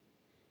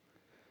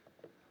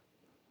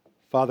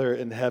Father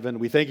in heaven,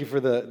 we thank you for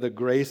the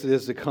grace it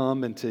is to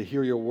come and to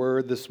hear your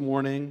word this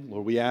morning.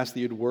 Lord, we ask that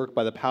you'd work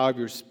by the power of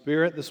your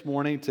Spirit this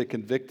morning to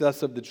convict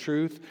us of the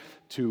truth,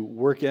 to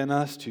work in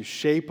us, to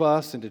shape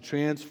us, and to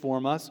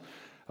transform us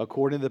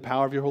according to the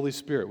power of your Holy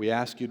Spirit. We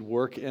ask you'd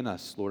work in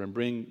us, Lord, and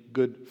bring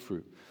good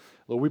fruit.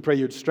 Lord, we pray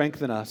you'd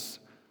strengthen us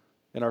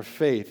in our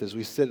faith as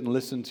we sit and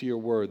listen to your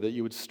word, that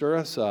you would stir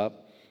us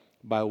up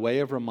by way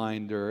of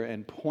reminder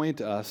and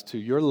point us to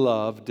your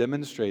love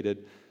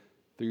demonstrated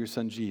through your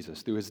Son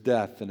Jesus, through his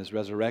death and his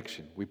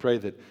resurrection. We pray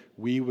that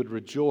we would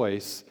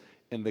rejoice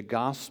in the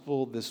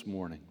gospel this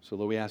morning. So,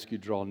 Lord, we ask you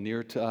to draw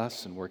near to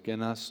us and work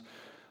in us.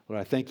 Lord,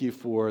 I thank you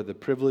for the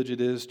privilege it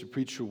is to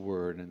preach your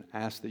word and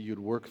ask that you'd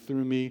work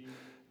through me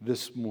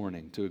this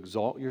morning to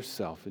exalt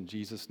yourself. In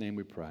Jesus' name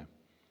we pray.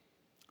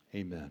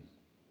 Amen.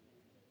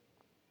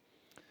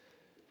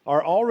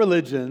 Are all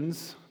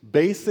religions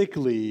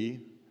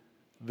basically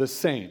the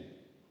same?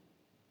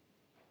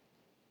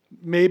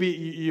 Maybe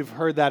you've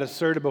heard that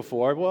asserted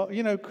before. Well,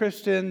 you know,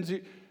 Christians,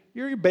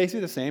 you're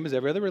basically the same as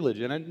every other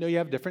religion. I know you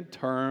have different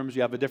terms.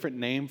 You have a different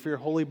name for your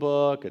holy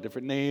book, a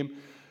different name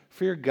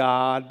for your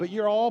God, but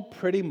you're all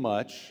pretty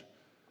much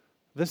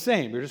the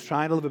same. You're just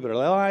trying to live a better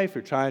life.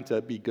 You're trying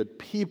to be good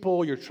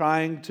people. You're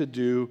trying to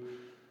do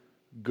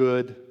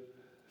good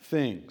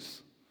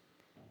things.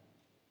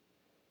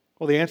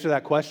 Well, the answer to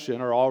that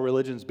question, are all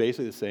religions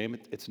basically the same?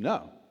 It's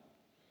no.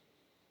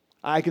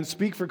 I can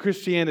speak for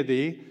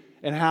Christianity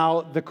and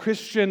how the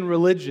Christian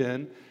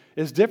religion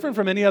is different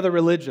from any other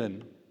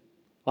religion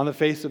on the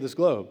face of this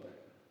globe.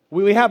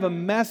 We have a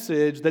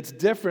message that's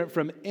different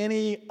from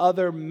any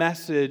other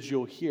message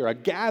you'll hear. A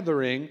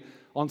gathering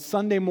on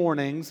Sunday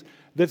mornings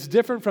that's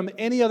different from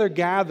any other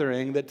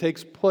gathering that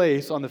takes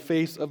place on the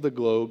face of the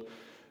globe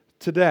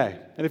today.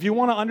 And if you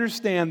want to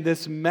understand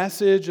this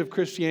message of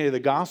Christianity, the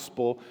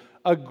gospel,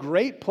 a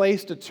great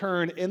place to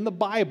turn in the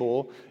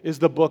Bible is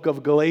the book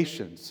of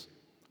Galatians.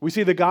 We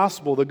see the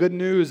gospel, the good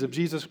news of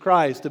Jesus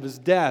Christ, of his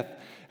death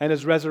and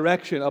his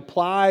resurrection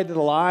applied to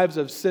the lives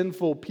of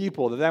sinful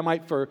people, that they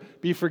might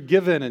be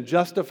forgiven and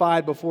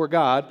justified before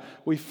God.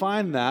 We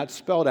find that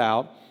spelled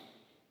out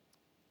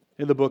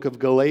in the book of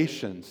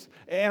Galatians.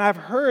 And I've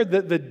heard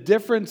that the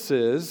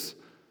differences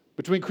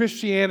between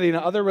Christianity and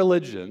other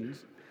religions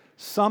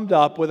summed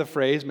up with a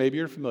phrase, maybe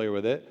you're familiar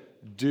with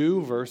it,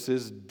 do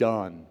versus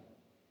done.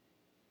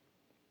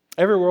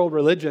 Every world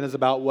religion is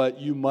about what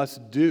you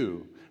must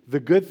do, the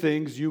good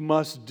things you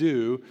must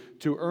do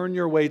to earn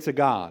your way to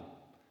God,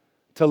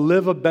 to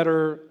live a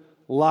better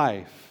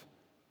life,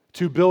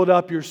 to build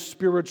up your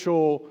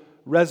spiritual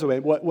resume,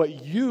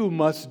 what you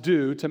must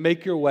do to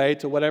make your way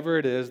to whatever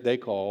it is they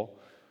call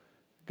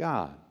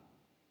God.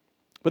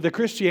 But the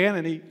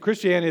Christianity,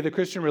 the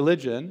Christian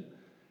religion,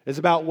 is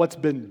about what's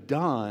been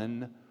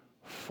done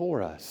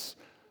for us.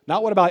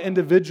 Not what about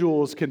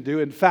individuals can do.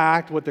 In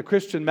fact, what the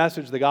Christian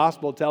message, the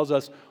gospel, tells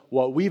us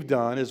what we've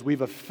done is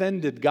we've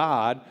offended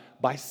God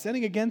by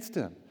sinning against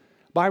him,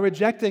 by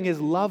rejecting his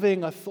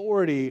loving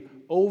authority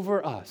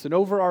over us and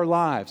over our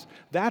lives.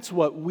 That's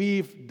what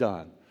we've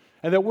done,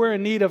 and that we're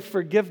in need of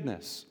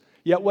forgiveness.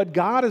 Yet what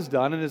God has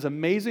done in his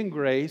amazing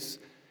grace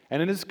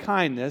and in his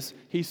kindness,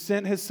 he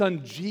sent his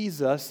son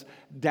Jesus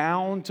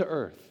down to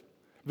earth.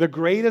 The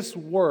greatest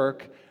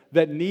work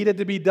that needed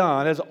to be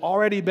done has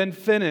already been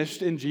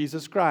finished in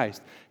Jesus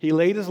Christ. He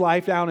laid his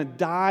life down and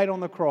died on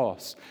the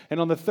cross, and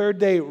on the third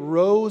day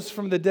rose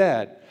from the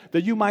dead,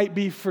 that you might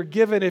be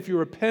forgiven if you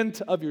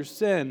repent of your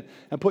sin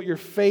and put your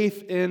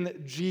faith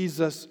in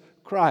Jesus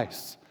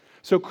Christ.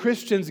 So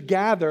Christians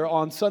gather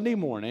on Sunday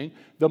morning,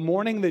 the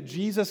morning that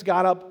Jesus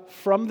got up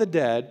from the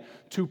dead,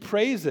 to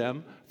praise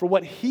him for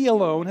what he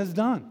alone has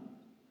done.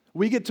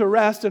 We get to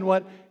rest in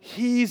what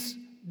he's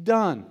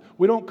done.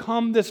 We don't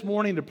come this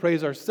morning to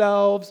praise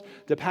ourselves,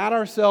 to pat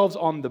ourselves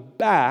on the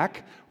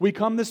back. We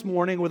come this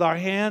morning with our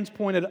hands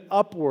pointed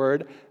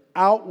upward,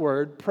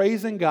 outward,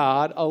 praising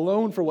God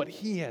alone for what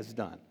he has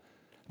done.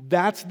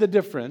 That's the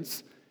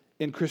difference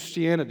in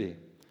Christianity.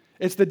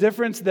 It's the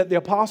difference that the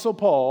Apostle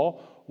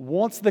Paul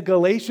wants the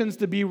Galatians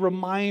to be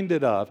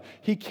reminded of.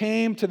 He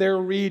came to their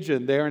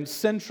region there in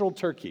central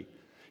Turkey.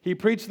 He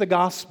preached the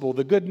gospel,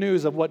 the good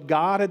news of what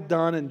God had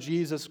done in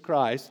Jesus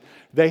Christ.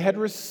 They had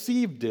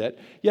received it,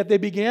 yet they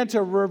began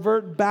to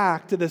revert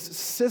back to this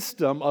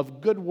system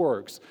of good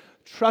works,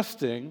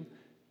 trusting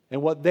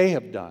in what they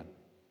have done.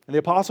 And the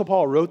Apostle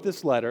Paul wrote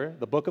this letter,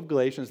 the book of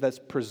Galatians, that's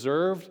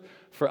preserved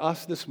for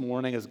us this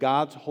morning as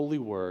God's holy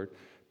word,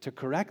 to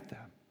correct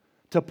them,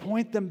 to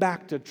point them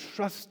back to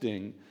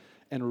trusting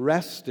and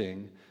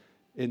resting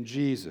in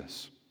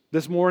Jesus.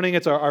 This morning,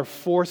 it's our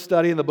fourth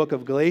study in the book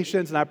of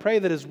Galatians, and I pray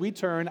that as we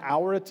turn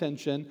our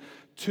attention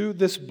to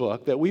this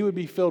book, that we would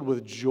be filled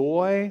with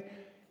joy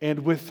and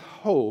with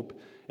hope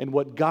in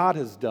what God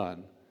has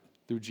done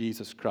through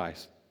Jesus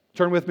Christ.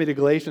 Turn with me to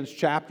Galatians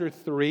chapter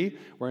 3.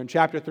 We're in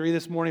chapter 3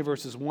 this morning,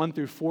 verses 1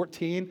 through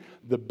 14.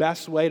 The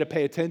best way to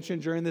pay attention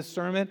during this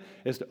sermon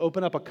is to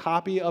open up a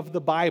copy of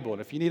the Bible.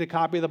 And if you need a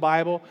copy of the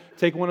Bible,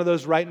 take one of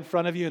those right in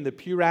front of you in the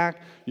pew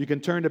rack. You can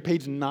turn to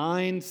page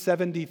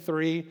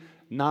 973.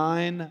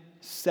 9,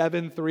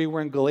 7, 3.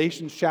 We're in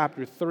Galatians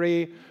chapter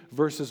 3,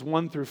 verses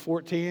 1 through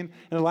 14. In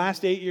the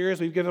last 8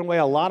 years, we've given away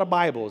a lot of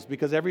Bibles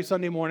because every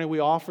Sunday morning we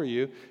offer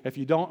you, if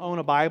you don't own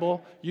a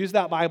Bible, use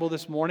that Bible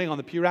this morning on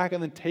the pew rack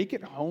and then take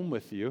it home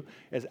with you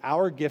as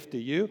our gift to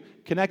you.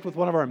 Connect with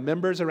one of our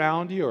members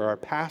around you or our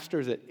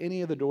pastors at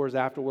any of the doors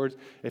afterwards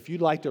if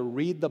you'd like to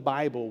read the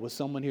Bible with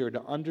someone here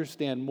to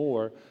understand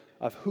more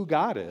of who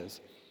God is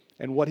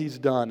and what He's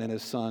done in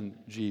His Son,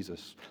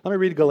 Jesus. Let me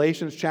read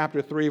Galatians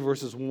chapter 3,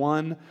 verses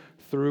 1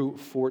 through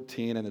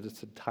 14 in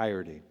its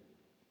entirety.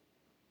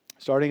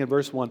 Starting in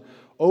verse 1,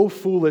 "O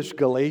foolish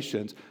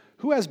Galatians,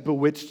 who has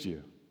bewitched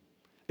you?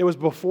 It was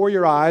before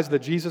your eyes that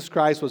Jesus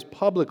Christ was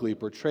publicly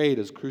portrayed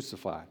as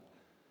crucified.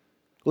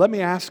 Let me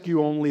ask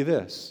you only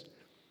this.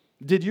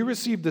 Did you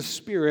receive the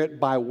Spirit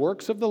by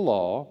works of the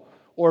law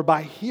or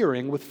by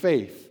hearing with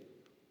faith?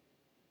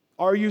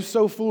 Are you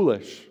so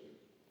foolish?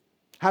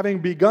 Having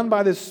begun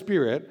by the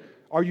Spirit,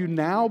 are you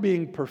now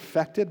being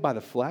perfected by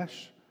the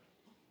flesh?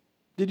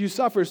 Did you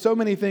suffer so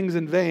many things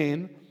in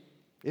vain,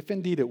 if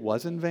indeed it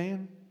was in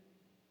vain?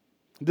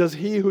 Does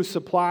He who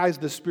supplies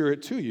the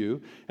Spirit to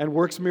you and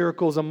works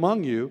miracles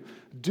among you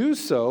do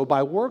so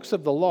by works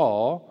of the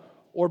law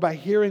or by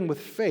hearing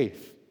with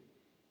faith?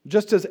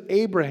 Just as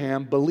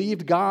Abraham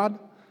believed God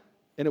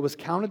and it was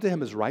counted to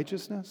him as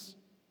righteousness?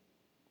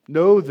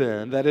 Know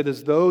then that it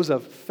is those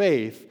of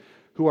faith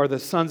who are the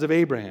sons of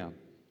Abraham.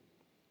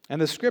 And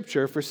the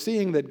Scripture,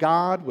 foreseeing that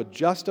God would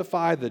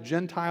justify the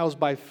Gentiles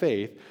by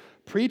faith,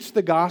 preached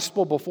the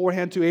gospel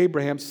beforehand to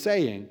Abraham,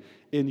 saying,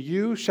 in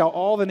you shall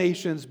all the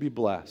nations be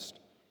blessed.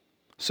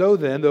 So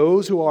then,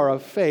 those who are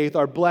of faith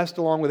are blessed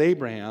along with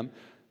Abraham,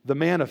 the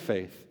man of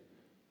faith.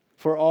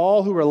 For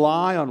all who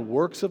rely on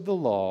works of the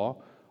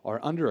law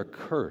are under a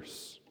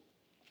curse.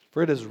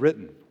 For it is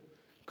written,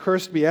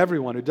 cursed be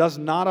everyone who does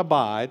not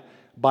abide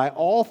by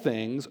all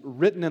things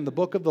written in the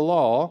book of the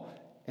law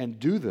and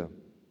do them.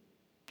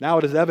 Now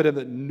it is evident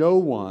that no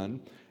one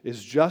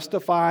is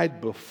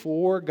justified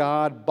before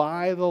God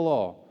by the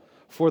law,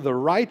 for the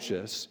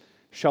righteous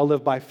shall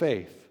live by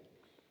faith.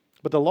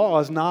 But the law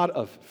is not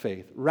of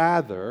faith.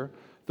 Rather,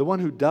 the one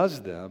who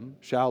does them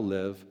shall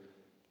live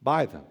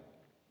by them.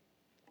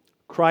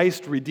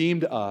 Christ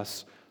redeemed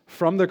us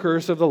from the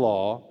curse of the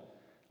law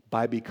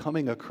by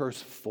becoming a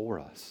curse for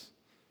us.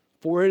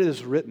 For it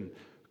is written,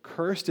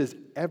 cursed is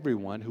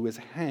everyone who is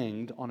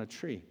hanged on a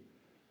tree,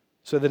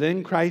 so that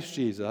in Christ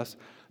Jesus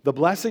the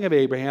blessing of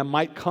Abraham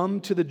might come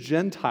to the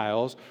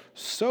Gentiles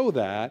so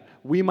that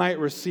we might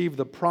receive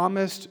the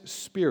promised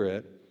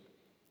Spirit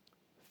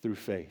through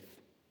faith.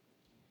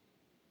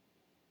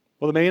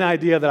 Well, the main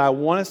idea that I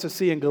want us to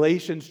see in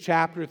Galatians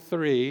chapter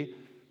 3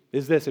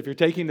 is this. If you're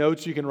taking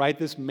notes, you can write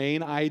this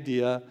main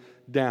idea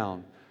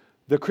down.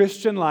 The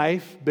Christian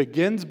life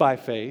begins by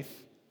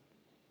faith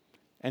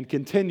and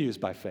continues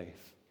by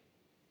faith.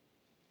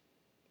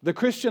 The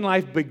Christian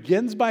life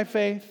begins by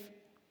faith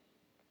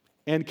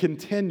and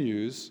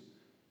continues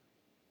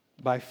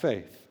by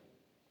faith.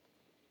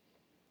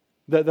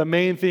 The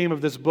main theme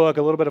of this book,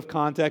 a little bit of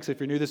context.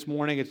 If you're new this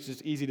morning, it's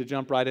just easy to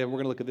jump right in. We're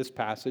going to look at this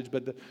passage.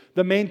 But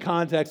the main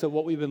context of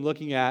what we've been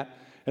looking at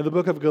in the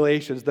book of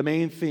Galatians, the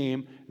main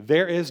theme,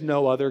 there is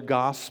no other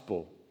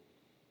gospel.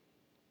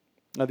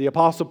 Now, the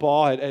Apostle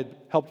Paul had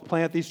helped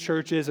plant these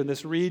churches in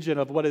this region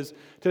of what is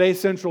today's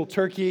central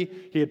Turkey.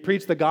 He had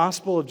preached the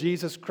gospel of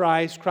Jesus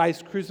Christ,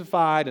 Christ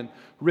crucified and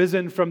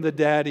risen from the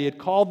dead. He had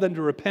called them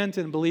to repent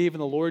and believe in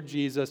the Lord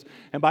Jesus.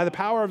 And by the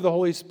power of the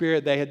Holy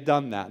Spirit, they had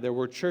done that. There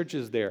were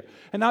churches there.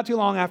 And not too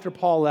long after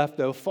Paul left,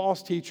 though,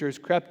 false teachers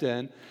crept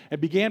in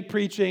and began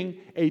preaching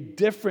a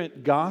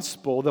different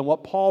gospel than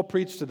what Paul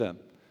preached to them.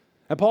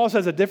 And Paul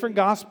says a different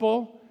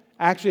gospel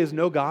actually is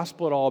no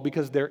gospel at all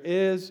because there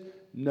is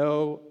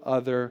no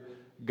other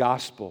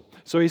gospel.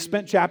 So he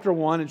spent chapter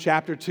 1 and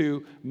chapter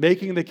 2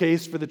 making the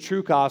case for the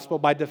true gospel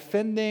by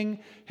defending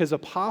his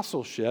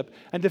apostleship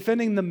and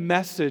defending the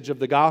message of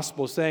the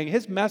gospel, saying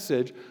his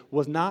message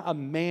was not a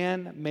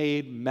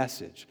man-made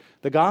message.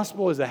 The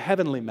gospel is a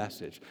heavenly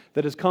message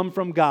that has come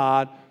from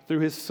God through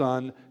His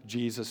Son,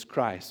 Jesus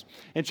Christ.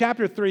 In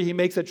chapter 3, he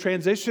makes a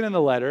transition in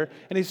the letter,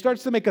 and he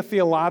starts to make a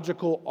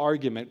theological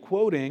argument,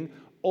 quoting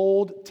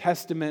Old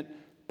Testament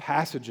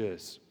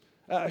passages.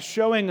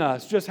 Showing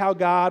us just how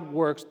God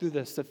works through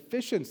the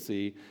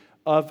sufficiency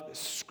of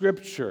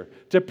Scripture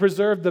to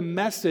preserve the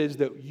message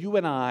that you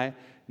and I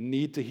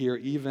need to hear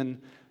even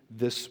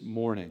this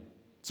morning.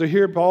 So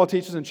here Paul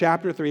teaches in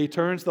chapter 3, he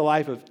turns to the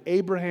life of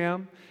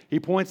Abraham. He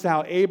points to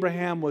how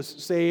Abraham was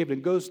saved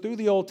and goes through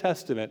the Old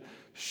Testament,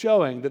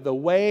 showing that the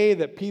way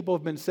that people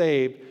have been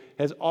saved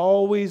has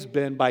always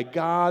been by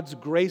God's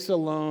grace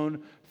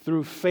alone,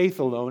 through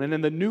faith alone. And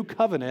in the new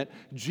covenant,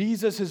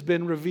 Jesus has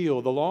been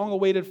revealed, the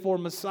long-awaited for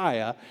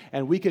Messiah,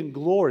 and we can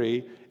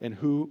glory in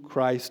who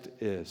Christ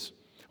is.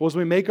 Well, as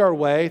we make our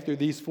way through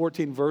these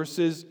 14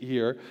 verses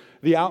here,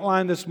 the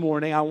outline this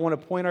morning, I want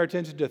to point our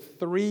attention to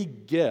 3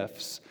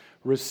 gifts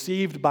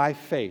received by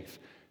faith.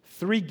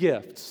 3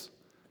 gifts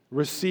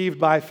received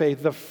by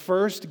faith. The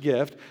first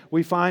gift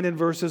we find in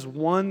verses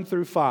 1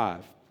 through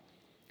 5.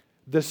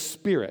 The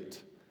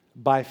Spirit.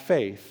 by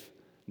faith,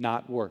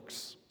 not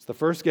works. It's the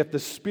first gift, the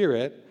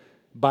Spirit,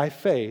 by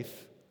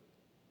faith,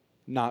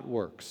 not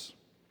works.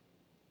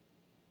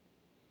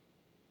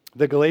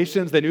 The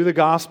Galatians, they knew the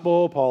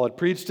gospel. Paul had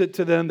preached it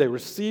to them. They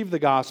received the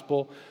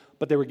gospel,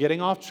 but they were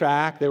getting off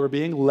track. They were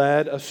being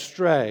led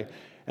astray.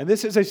 And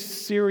this is a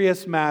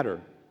serious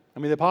matter. I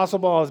mean, the Apostle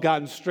Paul has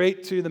gotten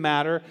straight to the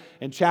matter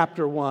in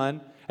chapter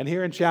 1. And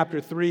here in chapter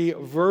 3,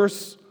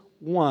 verse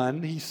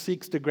 1, he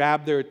seeks to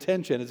grab their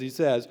attention as he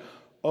says,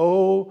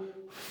 "O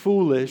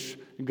foolish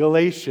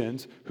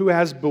Galatians, who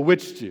has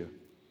bewitched you?"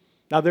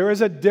 Now, there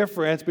is a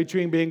difference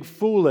between being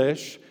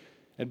foolish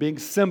and being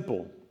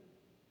simple.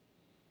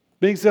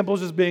 Being simple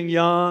is just being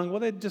young.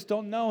 Well, they just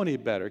don't know any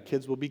better.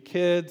 Kids will be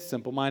kids.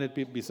 Simple-minded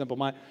people be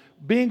simple-minded.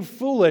 Being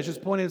foolish is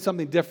pointing to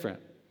something different.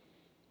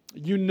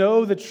 You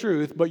know the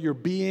truth, but you're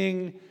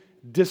being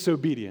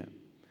disobedient.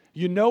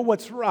 You know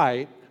what's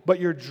right, but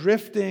you're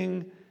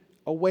drifting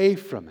away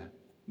from it.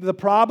 The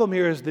problem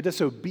here is the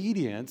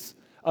disobedience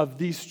of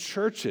these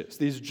churches,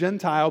 these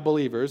Gentile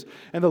believers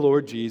and the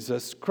Lord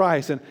Jesus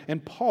Christ.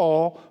 And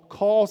Paul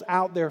calls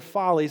out their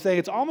folly, saying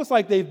it's almost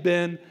like they've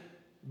been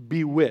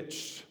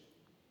bewitched.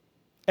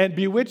 And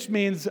bewitched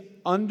means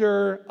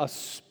under a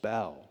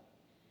spell.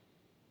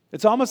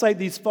 It's almost like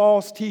these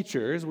false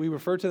teachers, we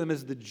refer to them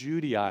as the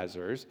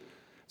Judaizers,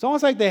 it's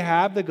almost like they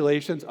have the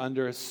Galatians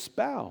under a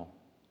spell.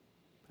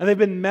 And they've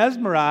been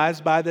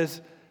mesmerized by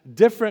this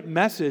different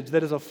message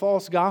that is a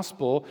false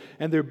gospel,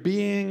 and they're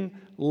being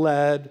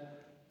led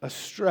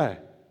astray.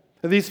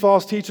 These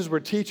false teachers were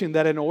teaching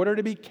that in order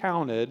to be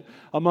counted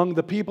among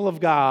the people of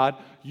God,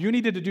 you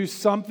needed to do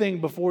something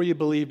before you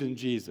believed in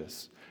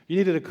Jesus. You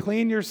needed to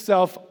clean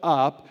yourself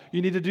up.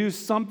 You need to do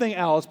something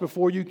else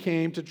before you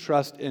came to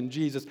trust in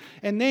Jesus.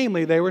 And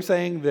namely, they were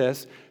saying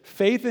this: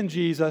 faith in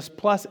Jesus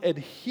plus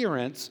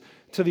adherence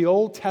to the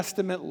Old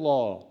Testament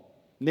law,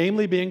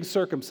 namely being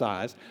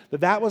circumcised,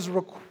 that was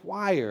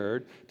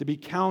required to be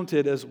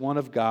counted as one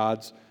of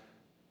God's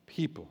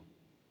people.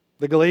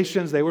 The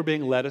Galatians, they were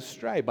being led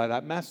astray by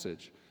that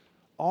message,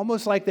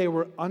 almost like they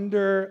were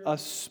under a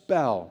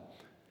spell.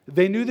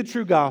 They knew the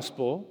true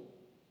gospel.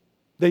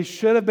 They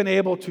should have been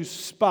able to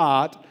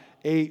spot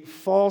a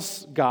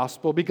false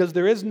gospel because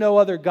there is no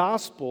other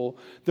gospel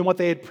than what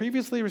they had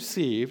previously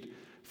received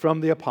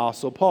from the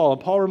Apostle Paul.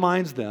 And Paul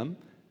reminds them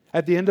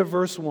at the end of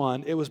verse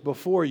 1, it was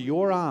before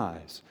your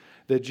eyes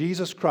that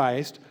Jesus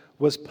Christ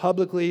was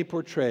publicly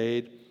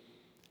portrayed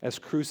as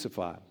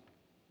crucified.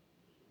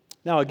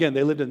 Now, again,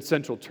 they lived in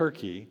central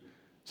Turkey,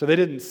 so they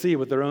didn't see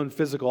with their own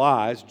physical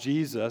eyes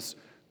Jesus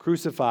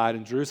crucified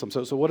in Jerusalem.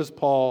 So what does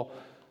Paul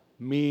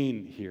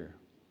mean here?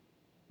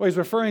 What he's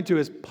referring to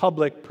is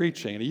public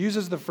preaching. And he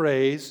uses the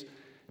phrase,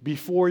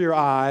 before your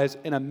eyes,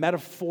 in a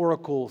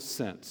metaphorical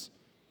sense.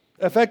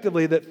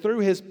 Effectively, that through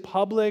his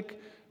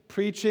public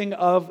preaching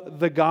of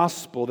the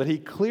gospel, that he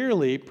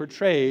clearly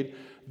portrayed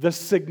the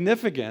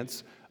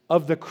significance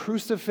of the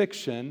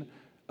crucifixion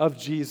of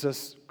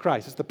Jesus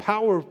Christ. It's the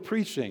power of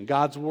preaching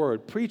God's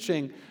word,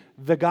 preaching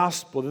the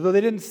gospel. Though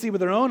they didn't see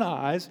with their own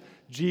eyes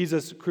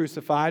Jesus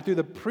crucified, through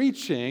the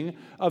preaching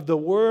of the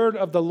word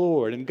of the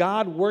Lord and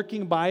God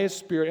working by his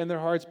Spirit in their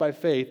hearts by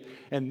faith,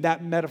 in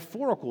that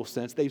metaphorical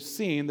sense, they've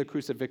seen the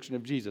crucifixion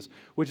of Jesus,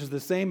 which is the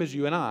same as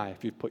you and I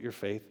if you've put your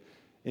faith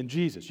in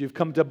Jesus. You've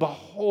come to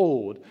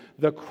behold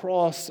the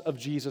cross of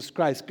Jesus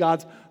Christ,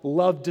 God's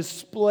love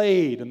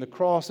displayed in the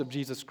cross of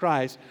Jesus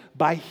Christ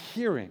by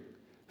hearing.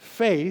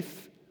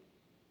 Faith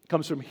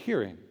comes from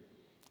hearing,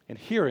 and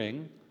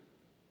hearing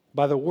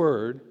by the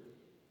word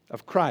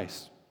of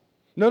Christ.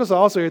 Notice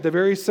also at the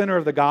very center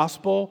of the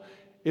gospel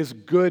is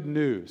good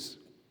news.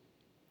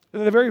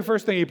 The very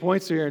first thing he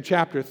points to here in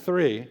chapter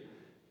 3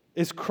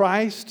 is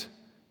Christ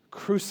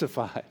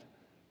crucified.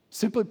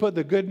 Simply put,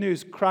 the good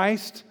news,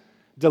 Christ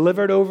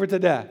delivered over to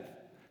death,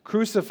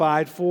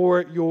 crucified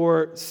for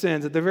your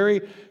sins. At the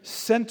very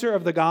center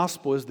of the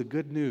gospel is the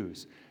good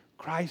news.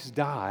 Christ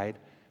died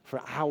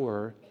for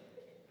our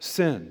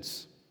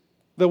sins.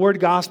 The word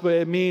gospel,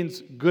 it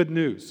means good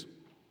news.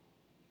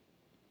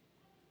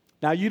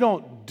 Now, you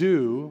don't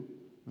do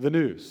the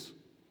news.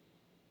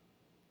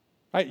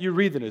 Right? You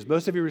read the news.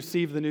 Most of you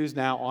receive the news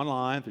now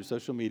online through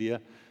social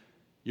media.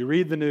 You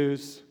read the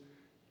news.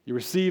 You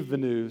receive the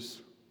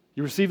news.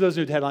 You receive those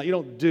news headlines. You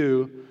don't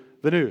do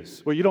the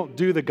news. Well, you don't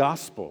do the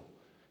gospel.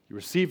 You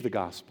receive the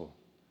gospel.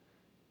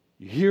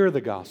 You hear the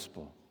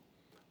gospel.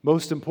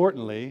 Most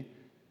importantly,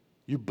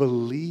 you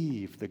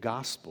believe the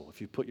gospel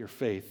if you put your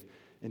faith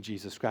in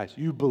Jesus Christ.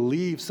 You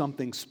believe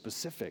something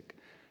specific.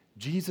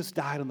 Jesus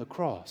died on the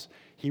cross.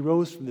 He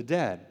rose from the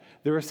dead.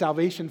 There is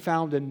salvation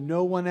found in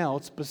no one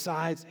else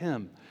besides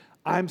him.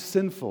 I'm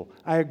sinful.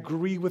 I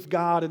agree with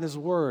God and his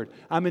word.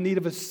 I'm in need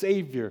of a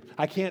Savior.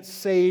 I can't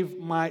save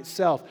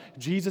myself.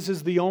 Jesus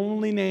is the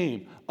only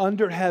name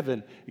under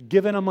heaven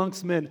given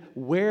amongst men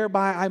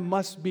whereby I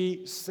must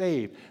be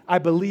saved. I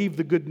believe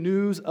the good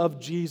news of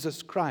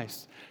Jesus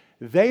Christ.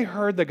 They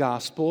heard the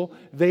gospel,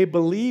 they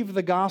believed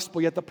the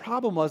gospel, yet the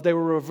problem was they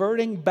were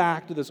reverting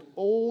back to this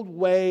old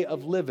way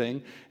of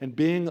living and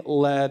being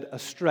led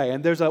astray.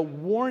 And there's a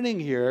warning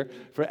here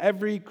for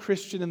every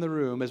Christian in the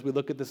room as we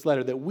look at this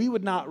letter that we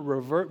would not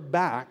revert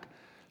back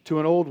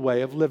to an old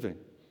way of living.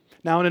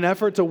 Now, in an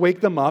effort to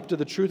wake them up to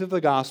the truth of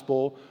the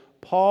gospel,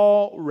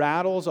 Paul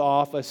rattles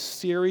off a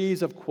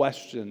series of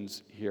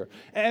questions here,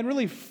 and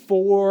really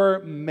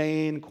 4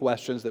 main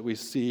questions that we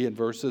see in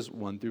verses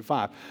 1 through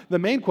 5. The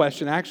main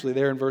question, actually,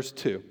 there in verse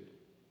 2,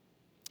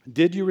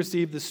 did you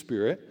receive the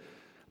Spirit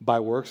by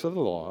works of the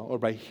law or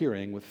by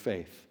hearing with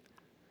faith?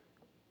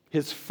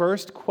 His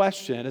first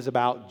question is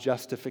about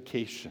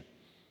justification.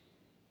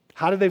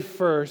 How did they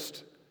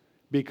first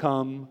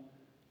become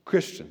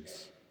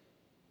Christians?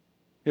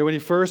 When you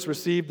first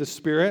received the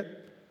Spirit,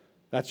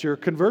 that's your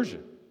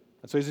conversion.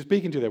 That's what he's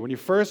speaking to there. When you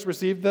first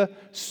received the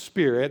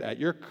Spirit at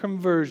your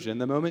conversion,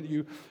 the moment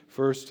you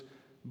first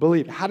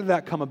believed, how did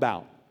that come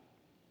about?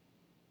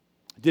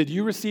 Did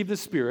you receive the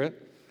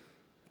Spirit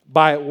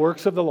by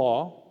works of the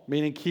law,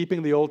 meaning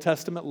keeping the Old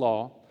Testament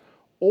law,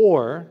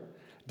 or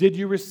did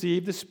you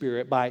receive the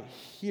Spirit by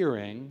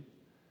hearing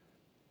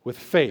with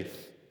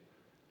faith?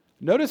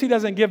 Notice he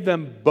doesn't give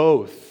them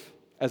both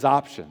as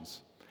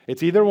options.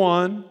 It's either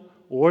one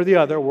or the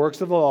other, works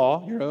of the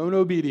law, your own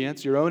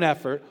obedience, your own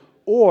effort,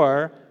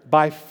 or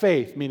by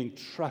faith, meaning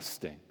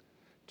trusting,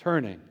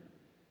 turning,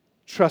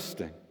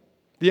 trusting.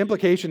 The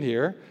implication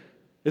here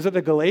is that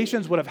the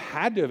Galatians would have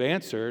had to have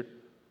answered,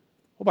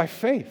 well, by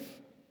faith.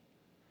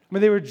 I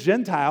mean, they were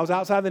Gentiles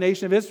outside the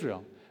nation of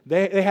Israel.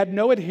 They had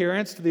no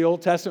adherence to the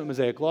Old Testament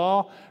Mosaic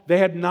law. They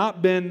had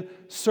not been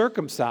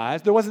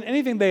circumcised. There wasn't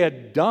anything they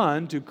had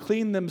done to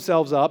clean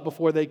themselves up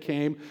before they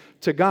came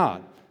to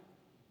God.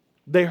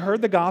 They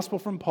heard the gospel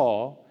from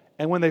Paul,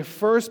 and when they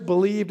first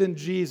believed in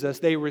Jesus,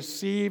 they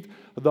received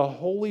the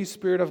Holy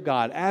Spirit of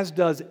God, as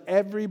does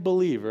every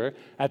believer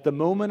at the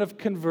moment of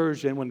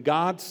conversion. When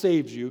God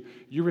saves you,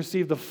 you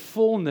receive the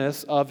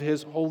fullness of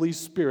His Holy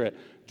Spirit,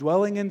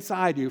 dwelling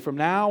inside you from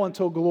now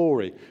until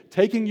glory,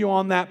 taking you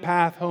on that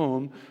path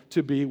home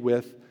to be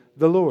with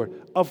the Lord.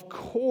 Of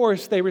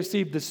course, they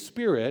received the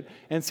Spirit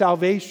and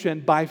salvation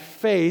by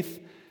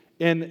faith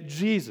in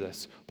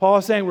Jesus. Paul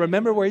is saying,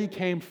 remember where you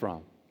came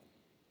from.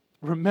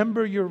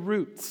 Remember your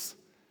roots.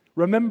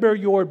 Remember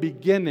your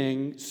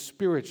beginning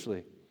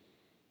spiritually.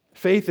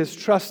 Faith is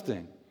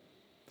trusting.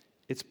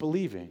 It's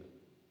believing.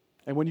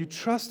 And when you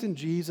trust in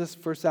Jesus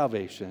for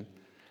salvation,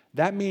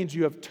 that means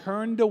you have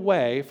turned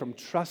away from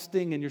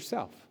trusting in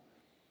yourself.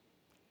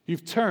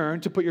 You've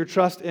turned to put your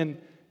trust in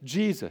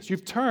Jesus.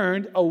 You've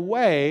turned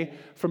away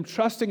from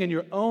trusting in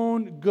your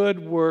own good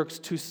works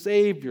to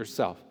save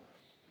yourself.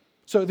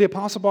 So the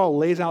Apostle Paul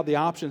lays out the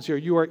options here.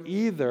 You are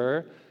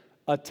either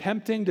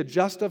attempting to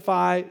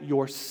justify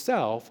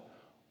yourself,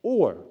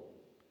 or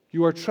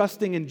you are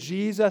trusting in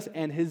Jesus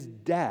and His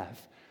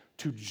death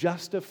to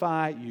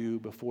justify you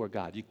before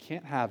God. You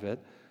can't have it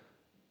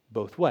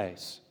both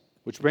ways.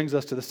 Which brings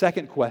us to the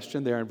second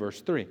question there in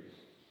verse 3.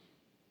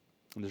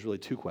 And there's really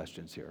 2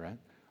 questions here, right?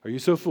 Are you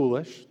so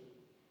foolish?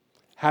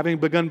 Having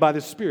begun by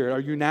the Spirit, are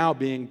you now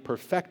being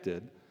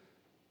perfected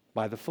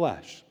by the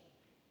flesh?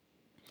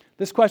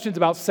 This question is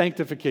about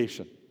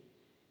sanctification.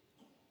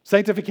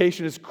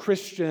 Sanctification is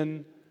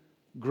Christian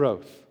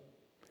growth.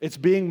 It's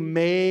being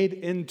made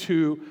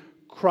into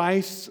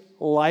Christ's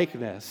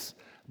likeness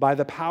by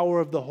the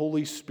power of the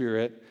Holy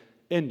Spirit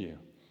in you.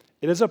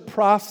 It is a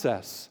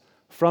process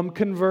from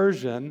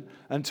conversion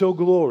until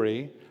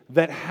glory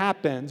that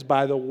happens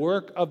by the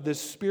work of the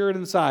Spirit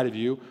inside of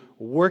you,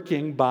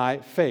 working by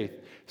faith.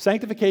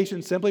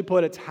 Sanctification, simply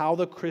put, it's how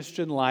the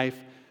Christian life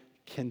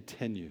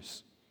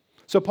continues.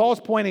 So Paul's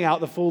pointing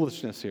out the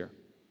foolishness here.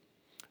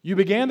 You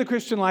began the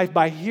Christian life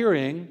by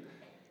hearing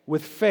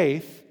with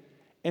faith,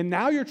 and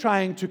now you're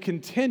trying to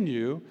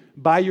continue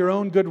by your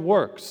own good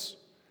works,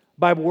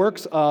 by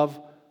works of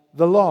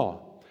the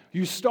law.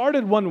 You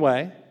started one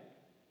way,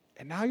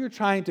 and now you're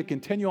trying to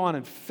continue on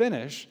and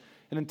finish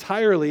an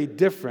entirely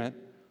different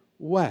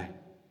way.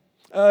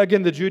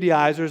 Again, the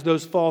Judaizers,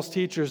 those false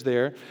teachers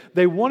there,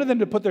 they wanted them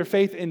to put their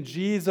faith in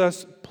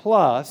Jesus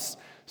plus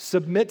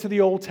submit to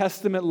the Old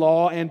Testament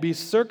law and be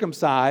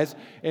circumcised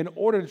in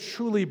order to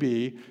truly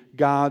be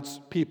God's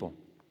people.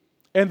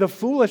 And the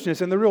foolishness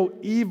and the real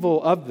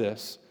evil of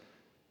this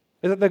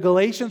is that the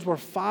Galatians were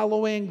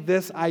following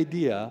this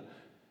idea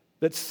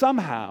that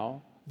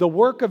somehow the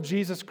work of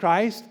Jesus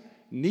Christ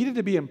needed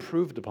to be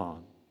improved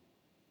upon.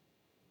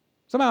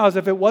 Somehow, as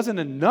if it wasn't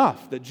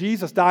enough that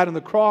Jesus died on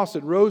the cross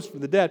and rose from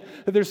the dead,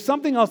 that there's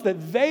something else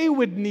that they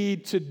would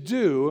need to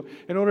do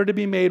in order to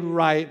be made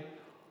right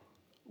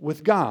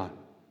with God.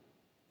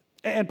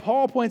 And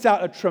Paul points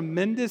out a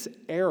tremendous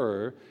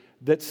error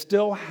that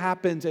still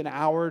happens in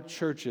our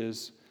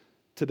churches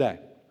today.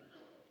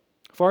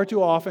 Far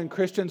too often,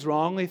 Christians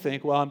wrongly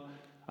think, well,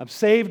 I'm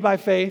saved by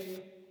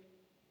faith,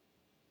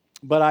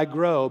 but I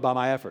grow by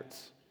my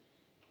efforts.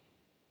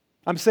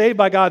 I'm saved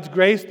by God's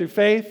grace through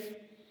faith,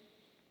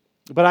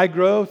 but I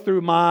grow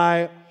through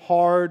my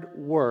hard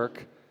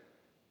work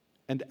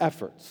and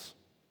efforts.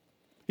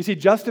 You see,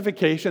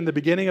 justification, the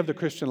beginning of the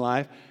Christian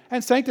life,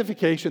 and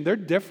sanctification, they're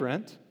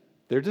different,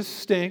 they're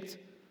distinct,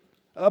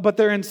 but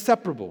they're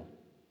inseparable.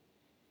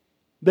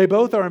 They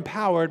both are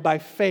empowered by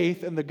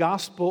faith in the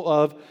gospel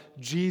of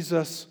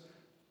Jesus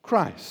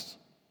Christ.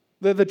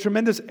 The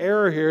tremendous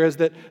error here is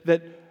that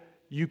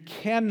you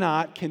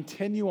cannot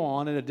continue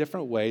on in a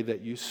different way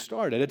that you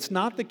started. It's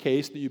not the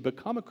case that you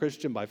become a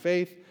Christian by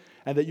faith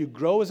and that you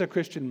grow as a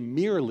Christian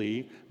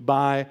merely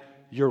by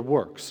your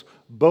works.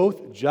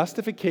 Both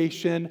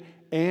justification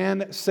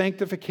and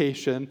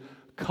sanctification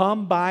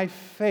come by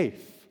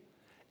faith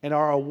and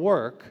are a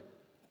work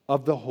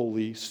of the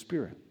Holy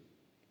Spirit.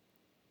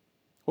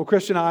 Well,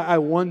 Christian, I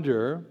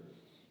wonder,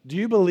 do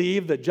you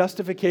believe that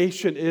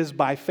justification is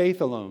by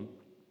faith alone,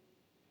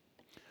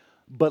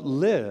 but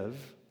live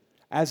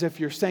as if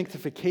your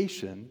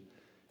sanctification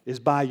is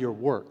by your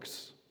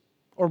works,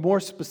 or more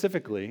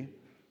specifically,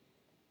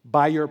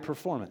 by your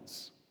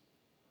performance?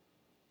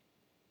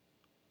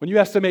 When you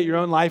estimate your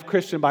own life,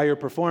 Christian, by your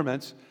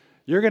performance,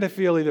 you're going to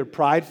feel either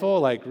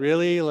prideful, like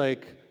really,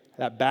 like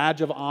that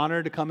badge of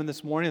honor to come in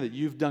this morning that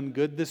you've done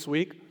good this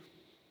week,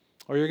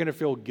 or you're going to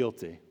feel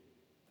guilty.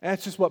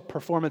 That's just what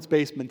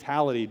performance-based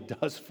mentality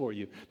does for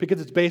you,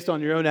 because it's based on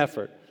your own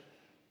effort.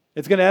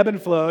 It's going to ebb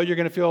and flow. You're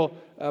going to feel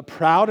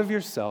proud of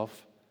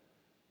yourself,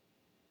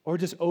 or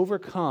just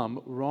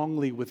overcome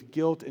wrongly with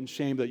guilt and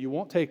shame that you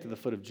won't take to the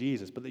foot of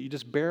Jesus, but that you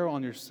just bear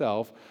on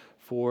yourself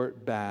for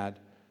bad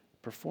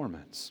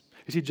performance.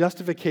 You see,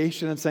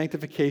 justification and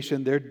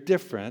sanctification, they're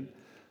different,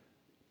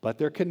 but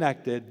they're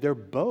connected. They're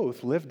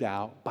both lived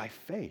out by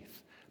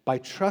faith, by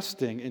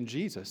trusting in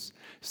Jesus.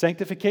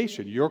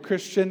 Sanctification, your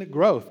Christian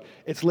growth,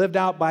 it's lived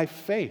out by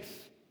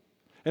faith.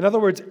 In other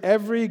words,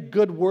 every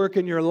good work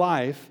in your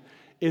life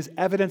is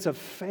evidence of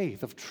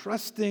faith, of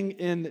trusting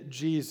in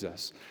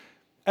Jesus.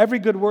 Every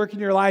good work in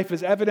your life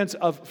is evidence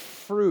of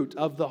fruit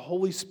of the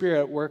Holy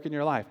Spirit at work in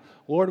your life.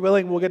 Lord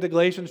willing, we'll get to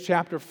Galatians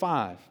chapter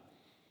 5,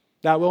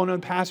 that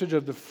well-known passage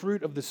of the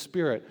fruit of the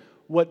Spirit,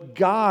 what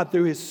God,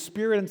 through His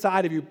Spirit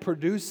inside of you,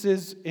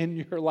 produces in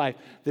your life.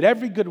 That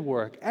every good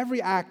work,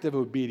 every act of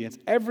obedience,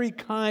 every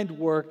kind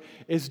work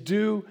is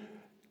due,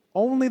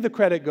 only the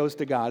credit goes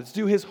to God. It's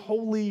due His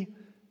holy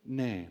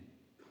name.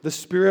 The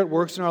Spirit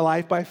works in our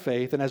life by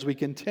faith, and as we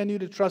continue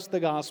to trust the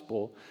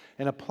gospel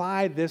and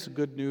apply this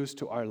good news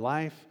to our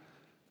life,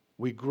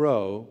 we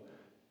grow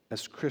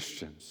as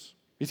Christians.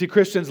 You see,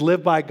 Christians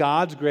live by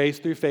God's grace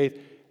through faith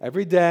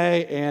every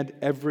day and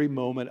every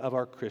moment of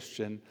our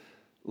Christian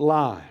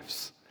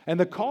lives. And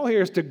the call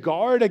here is to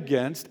guard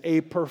against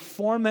a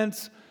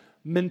performance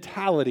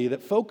mentality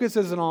that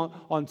focuses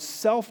on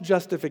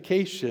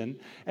self-justification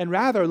and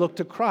rather look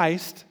to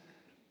Christ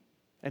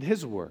and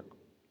His work.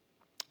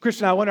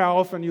 Christian, I wonder how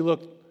often you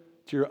look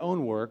to your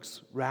own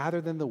works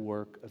rather than the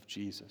work of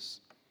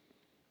Jesus.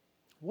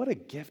 What a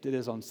gift it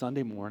is on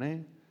Sunday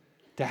morning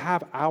to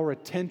have our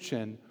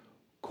attention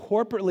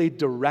corporately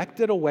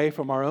directed away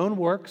from our own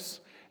works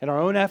and our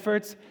own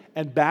efforts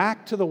and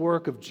back to the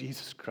work of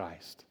Jesus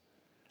Christ.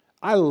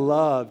 I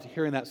loved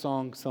hearing that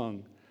song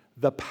sung,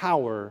 The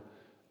Power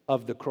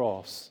of the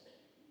Cross.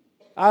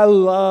 I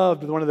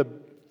loved one of the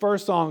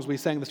first songs we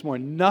sang this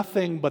morning,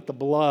 Nothing But the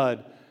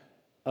Blood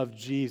of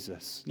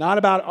Jesus. Not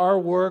about our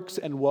works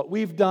and what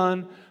we've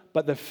done,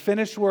 but the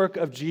finished work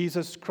of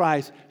Jesus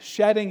Christ,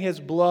 shedding His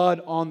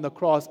blood on the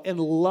cross in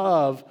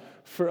love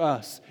for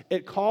us.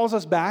 It calls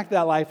us back to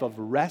that life of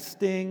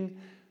resting,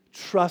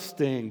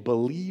 trusting,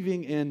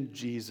 believing in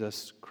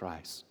Jesus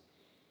Christ.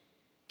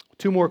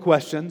 Two more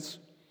questions.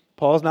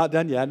 Paul's not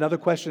done yet. Another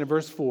question in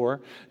verse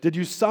 4. Did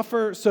you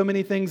suffer so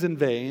many things in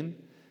vain,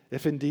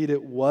 if indeed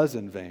it was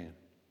in vain?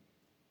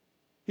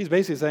 He's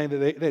basically saying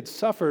that they had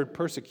suffered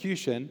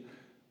persecution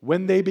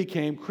when they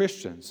became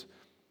Christians.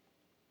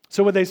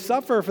 So would they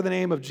suffer for the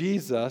name of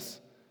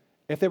Jesus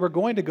if they were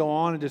going to go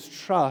on and just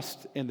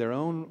trust in their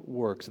own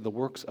works, the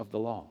works of the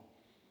law?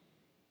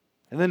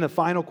 And then the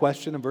final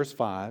question in verse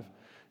 5,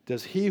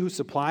 does He who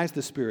supplies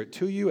the Spirit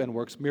to you and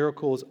works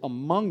miracles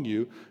among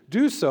you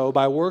do so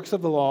by works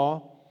of the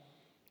law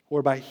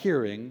or by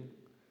hearing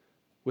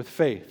with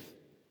faith?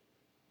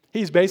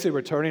 He's basically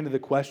returning to the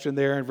question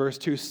there in verse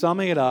 2,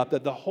 summing it up,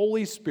 that the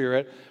Holy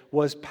Spirit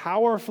was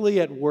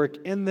powerfully at work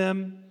in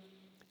them,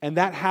 and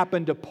that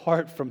happened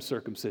apart from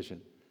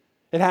circumcision.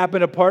 It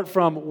happened apart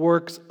from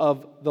works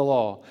of the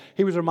law.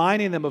 He was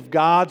reminding them of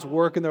God's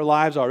work in their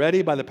lives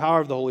already by the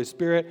power of the Holy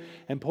Spirit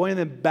and pointing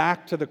them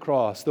back to the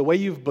cross. The way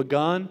you've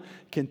begun,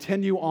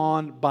 continue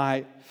on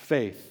by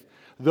faith.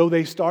 Though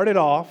they started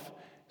off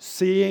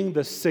seeing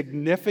the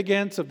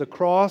significance of the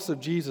cross of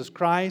Jesus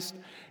Christ,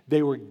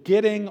 they were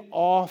getting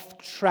off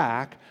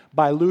track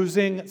by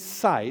losing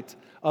sight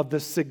of the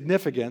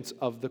significance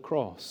of the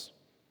cross.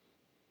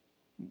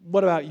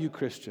 What about you,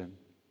 Christian?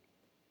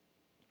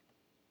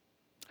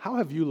 How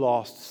have you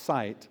lost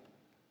sight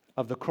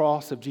of the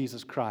cross of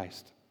Jesus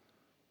Christ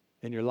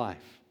in your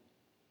life?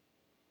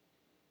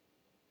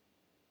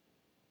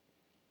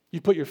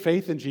 You put your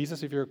faith in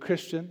Jesus if you're a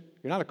Christian.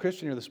 You're not a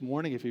Christian here this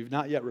morning if you've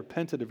not yet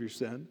repented of your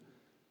sin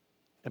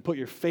and put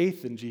your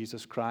faith in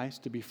Jesus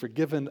Christ to be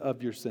forgiven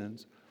of your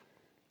sins.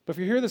 But if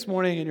you're here this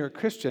morning and you're a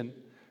Christian,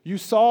 you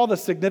saw the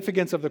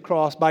significance of the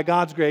cross by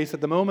God's grace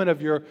at the moment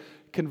of your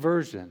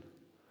conversion.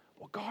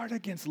 Well, guard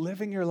against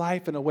living your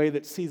life in a way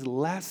that sees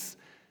less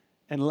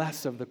and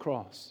less of the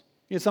cross.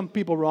 Some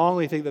people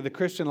wrongly think that the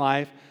Christian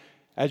life,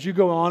 as you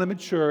go on and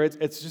mature, it's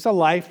just a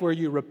life where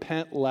you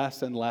repent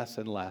less and less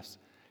and less.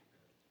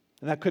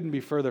 And that couldn't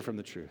be further from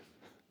the truth.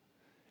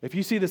 If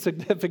you see the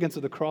significance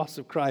of the cross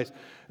of Christ,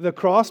 the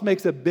cross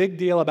makes a big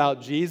deal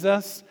about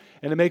Jesus,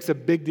 and it makes a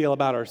big deal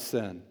about our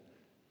sin.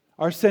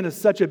 Our sin is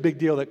such a big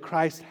deal that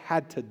Christ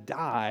had to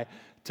die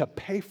to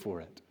pay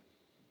for it.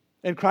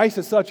 And Christ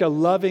is such a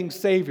loving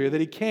Savior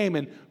that He came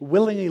and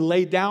willingly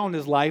laid down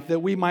His life that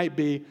we might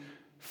be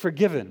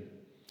forgiven.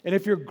 And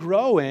if you're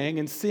growing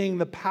and seeing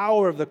the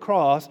power of the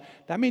cross,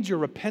 that means you're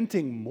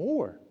repenting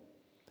more.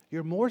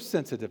 You're more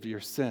sensitive to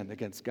your sin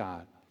against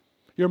God.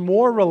 You're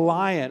more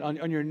reliant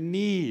on your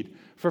need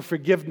for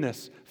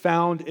forgiveness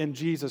found in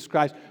Jesus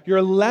Christ.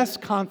 You're less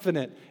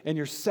confident in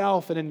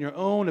yourself and in your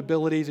own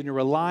abilities, and you're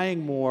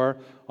relying more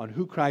on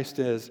who Christ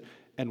is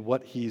and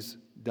what He's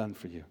done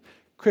for you.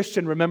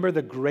 Christian, remember,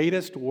 the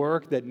greatest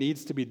work that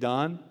needs to be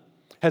done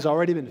has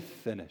already been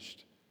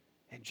finished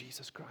in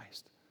Jesus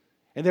Christ.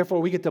 And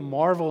therefore, we get to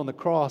marvel in the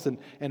cross and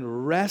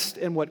rest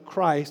in what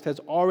Christ has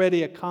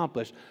already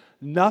accomplished.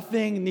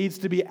 Nothing needs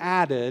to be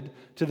added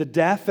to the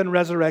death and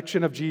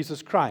resurrection of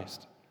Jesus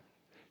Christ.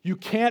 You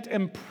can't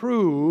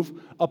improve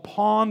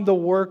upon the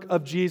work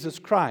of Jesus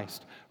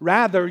Christ.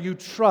 Rather, you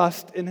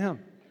trust in Him.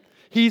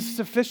 He's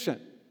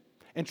sufficient.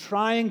 And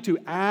trying to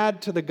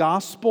add to the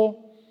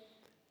gospel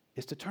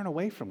is to turn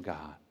away from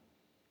God,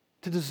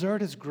 to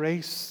desert His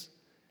grace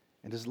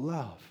and His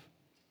love.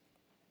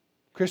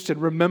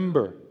 Christian,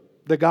 remember,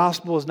 the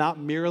gospel is not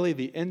merely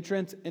the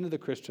entrance into the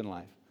Christian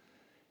life.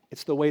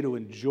 It's the way to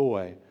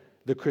enjoy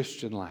the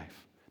Christian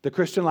life. The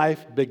Christian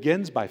life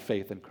begins by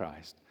faith in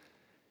Christ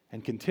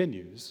and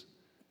continues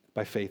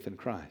by faith in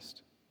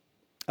Christ.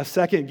 A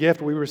second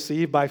gift we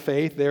receive by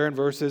faith there in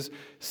verses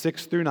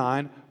 6 through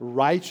 9,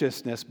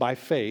 righteousness by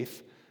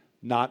faith,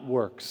 not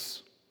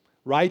works.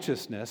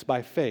 Righteousness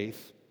by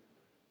faith,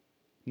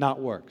 not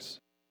works.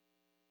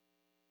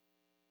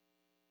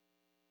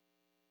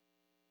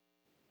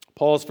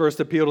 Paul's first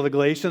appeal to the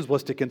Galatians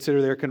was to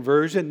consider their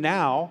conversion.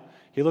 Now,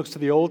 he looks to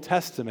the Old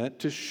Testament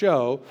to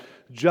show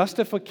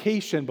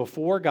justification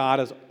before God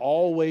has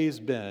always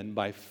been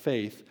by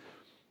faith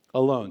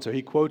alone. So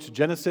he quotes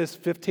Genesis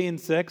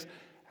 15:6.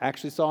 I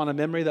actually saw in a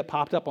memory that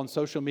popped up on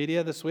social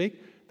media this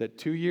week that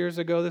 2 years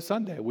ago this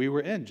Sunday, we were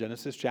in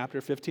Genesis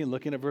chapter 15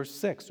 looking at verse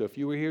 6. So if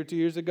you were here 2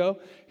 years ago,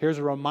 here's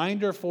a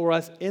reminder for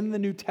us in the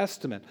New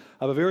Testament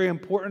of a very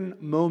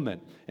important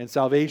moment in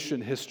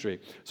salvation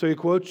history. So he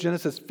quotes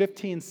Genesis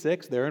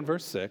 15:6 there in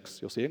verse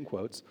 6. You'll see it in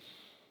quotes.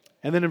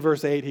 And then in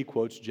verse 8, he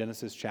quotes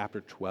Genesis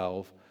chapter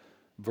 12,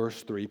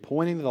 verse 3,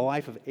 pointing to the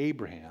life of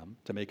Abraham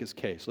to make his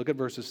case. Look at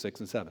verses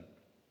 6 and 7.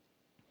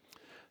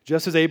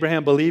 Just as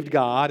Abraham believed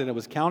God, and it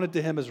was counted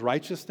to him as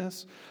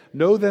righteousness,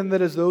 know then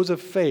that as those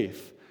of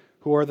faith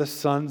who are the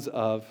sons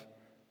of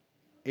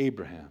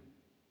Abraham.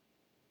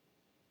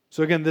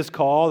 So again, this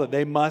call that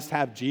they must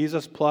have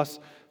Jesus plus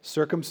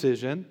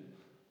circumcision.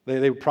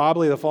 They were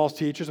probably the false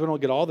teachers. We don't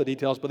get all the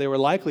details, but they were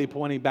likely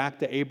pointing back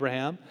to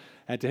Abraham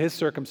and to his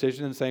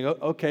circumcision and saying,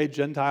 okay,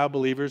 Gentile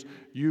believers,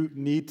 you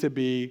need to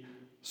be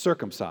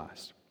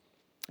circumcised.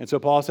 And so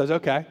Paul says,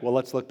 okay, well,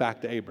 let's look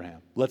back to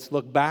Abraham. Let's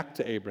look back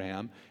to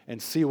Abraham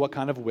and see what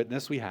kind of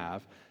witness we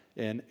have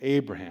in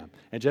Abraham.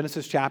 In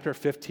Genesis chapter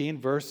 15,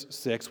 verse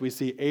 6, we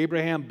see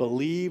Abraham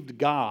believed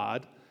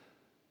God,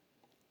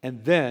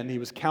 and then he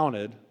was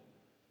counted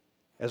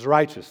as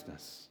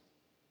righteousness.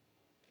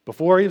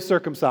 Before he was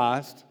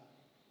circumcised,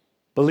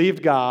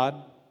 believed God,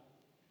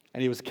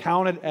 and he was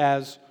counted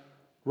as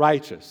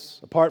righteous,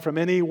 apart from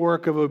any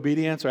work of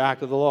obedience or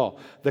act of the law.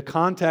 The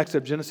context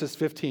of Genesis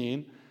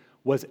 15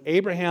 was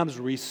Abraham's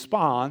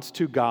response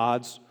to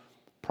God's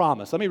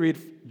promise. Let me read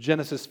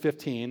Genesis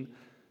 15,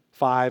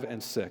 5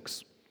 and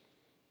 6.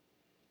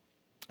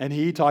 And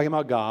he, talking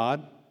about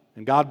God,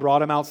 and God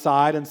brought him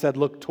outside and said,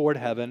 look toward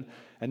heaven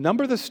and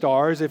number the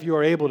stars if you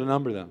are able to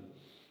number them.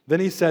 Then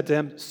he said to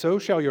him, so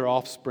shall your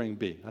offspring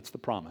be. That's the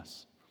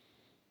promise.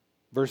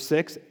 Verse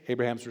 6,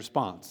 Abraham's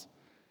response.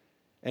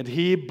 And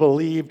he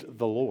believed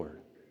the Lord,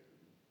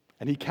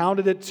 and he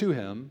counted it to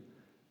him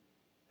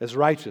as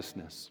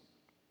righteousness.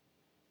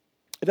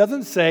 It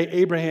doesn't say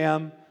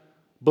Abraham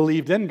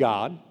believed in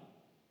God.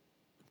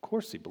 Of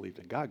course he believed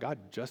in God. God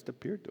just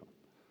appeared to him.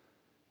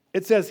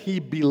 It says he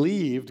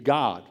believed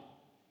God,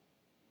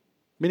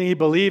 meaning he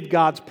believed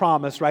God's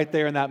promise right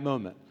there in that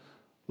moment.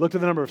 Look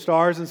at the number of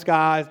stars in the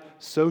sky,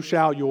 so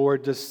shall your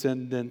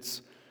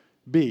descendants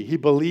be. He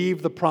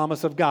believed the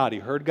promise of God. He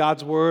heard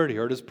God's word, he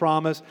heard his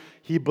promise,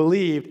 he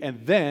believed,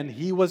 and then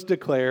he was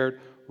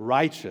declared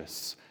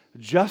righteous,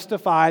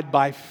 justified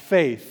by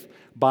faith,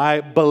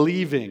 by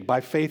believing, by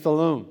faith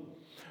alone.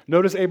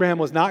 Notice Abraham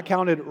was not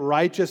counted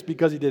righteous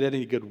because he did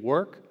any good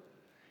work.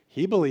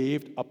 He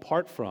believed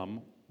apart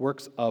from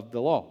works of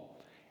the law.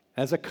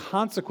 As a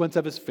consequence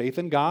of his faith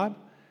in God,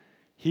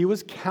 he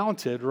was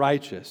counted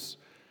righteous.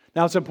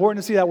 Now, it's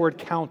important to see that word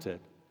counted.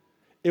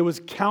 It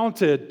was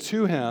counted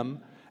to him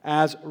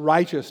as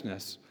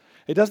righteousness.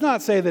 It does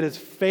not say that his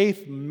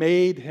faith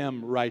made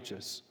him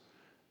righteous.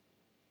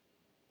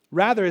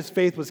 Rather, his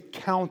faith was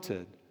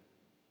counted,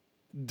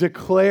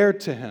 declared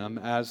to him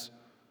as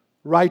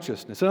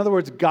righteousness. In other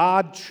words,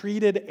 God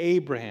treated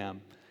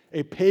Abraham,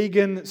 a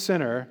pagan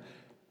sinner,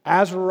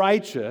 as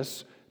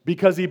righteous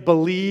because he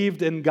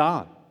believed in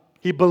God.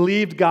 He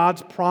believed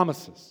God's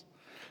promises.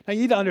 Now,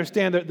 you need to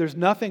understand that there's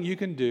nothing you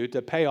can do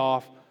to pay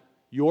off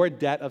your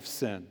debt of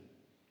sin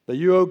that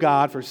you owe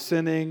God for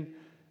sinning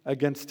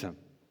against him.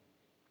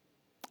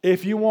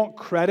 If you want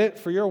credit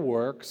for your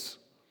works,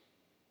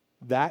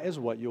 that is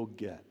what you'll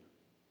get.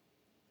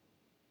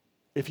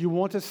 If you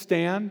want to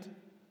stand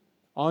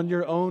on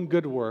your own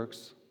good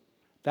works,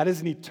 that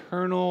is an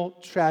eternal,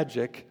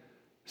 tragic,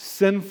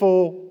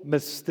 sinful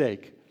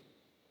mistake.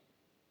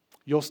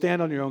 You'll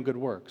stand on your own good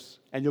works,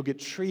 and you'll get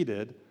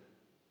treated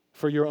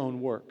for your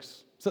own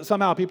works. So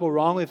somehow people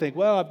wrongly think,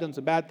 well, I've done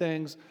some bad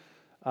things,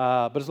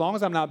 but as long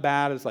as I'm not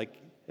bad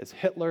as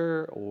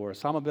Hitler or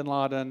Osama bin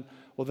Laden,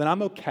 well, then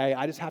I'm okay.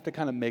 I just have to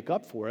kind of make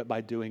up for it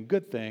by doing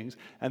good things,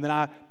 and then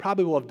I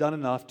probably will have done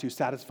enough to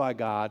satisfy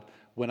God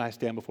when I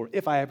stand before him,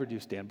 if I ever do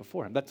stand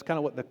before him. That's kind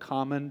of what the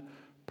common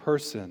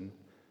person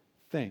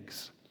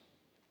thinks.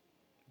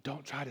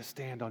 Don't try to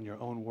stand on your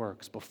own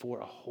works before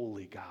a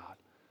holy God.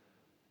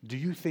 Do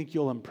you think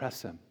you'll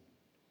impress him?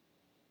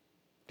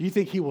 Do you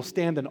think he will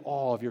stand in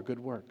awe of your good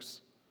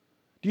works?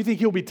 Do you think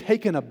he'll be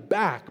taken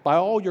aback by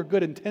all your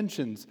good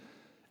intentions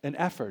and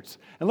efforts?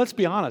 And let's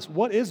be honest,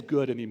 what is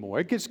good anymore?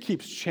 It just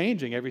keeps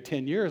changing every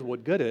 10 years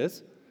what good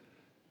is.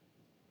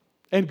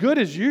 And good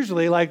is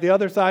usually like the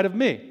other side of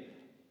me.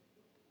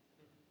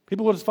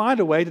 People will just find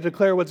a way to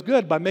declare what's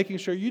good by making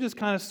sure you just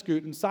kind of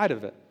scoot inside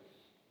of it.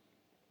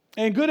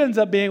 And good ends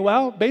up being,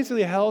 well,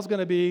 basically hell's going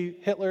to be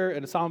Hitler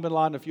and Osama bin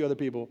Laden and a few other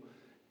people.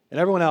 And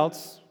everyone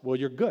else, well,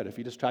 you're good if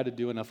you just try to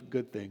do enough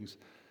good things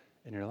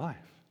in your life.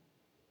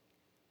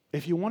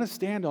 If you want to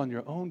stand on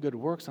your own good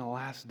works on the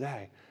last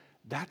day,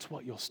 that's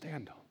what you'll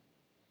stand on.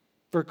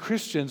 For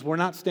Christians, we're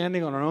not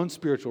standing on our own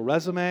spiritual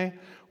resume.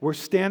 We're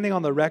standing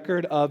on the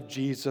record of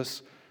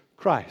Jesus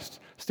Christ.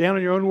 Stand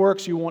on your own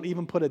works, you won't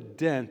even put a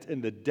dent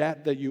in the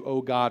debt that you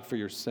owe God for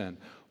your sin.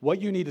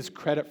 What you need is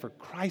credit for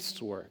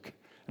Christ's work.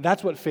 And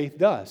that's what faith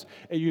does.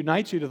 It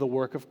unites you to the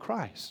work of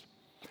Christ.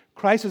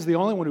 Christ is the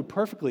only one who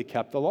perfectly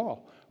kept the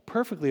law,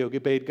 perfectly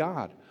obeyed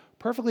God,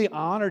 perfectly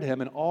honored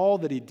him in all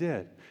that he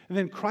did. And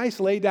then Christ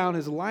laid down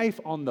his life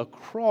on the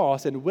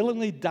cross and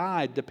willingly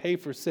died to pay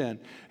for sin.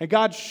 And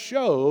God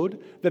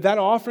showed that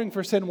offering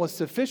for sin was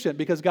sufficient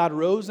because God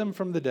raised him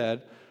from the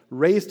dead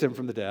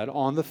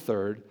on the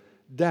third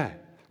day.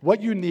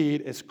 What you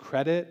need is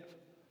credit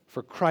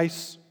for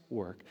Christ's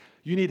work.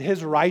 You need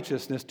his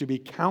righteousness to be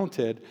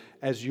counted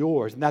as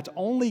yours. And that's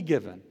only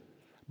given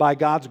by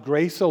God's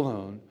grace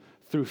alone,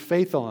 through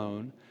faith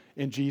alone,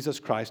 in Jesus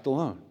Christ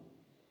alone.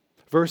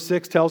 Verse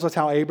 6 tells us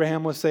how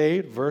Abraham was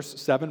saved.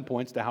 Verse 7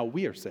 points to how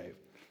we are saved.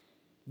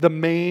 The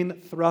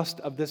main thrust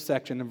of this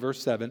section in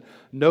verse 7,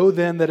 know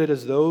then that it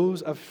is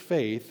those of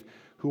faith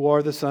who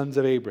are the sons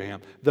of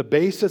Abraham. The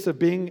basis of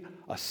being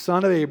a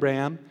son of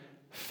Abraham,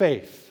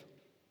 faith.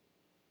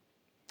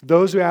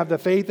 Those who have the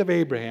faith of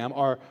Abraham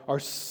are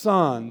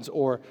sons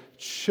or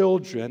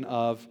children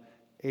of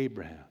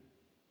Abraham.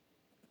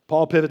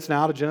 Paul pivots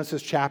now to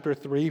Genesis chapter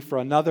 3 for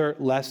another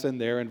lesson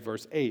there in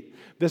verse 8.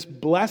 This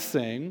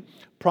blessing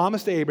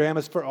promised to Abraham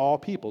is for all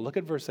people. Look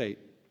at verse 8.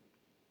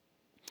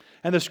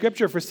 And the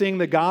scripture, foreseeing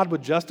that God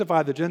would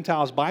justify the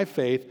Gentiles by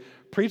faith,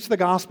 preached the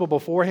gospel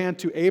beforehand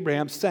to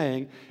Abraham,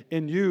 saying,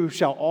 in you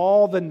shall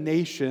all the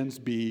nations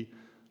be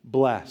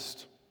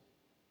blessed.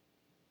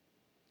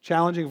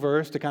 Challenging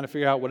verse to kind of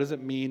figure out what does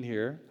it mean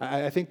here.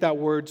 I think that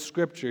word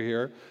scripture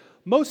here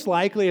most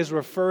likely is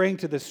referring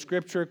to the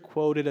scripture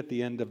quoted at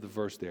the end of the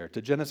verse there,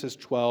 to Genesis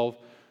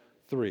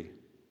 12:3.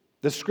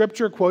 The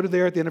scripture quoted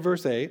there at the end of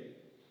verse 8,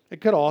 it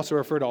could also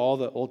refer to all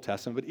the Old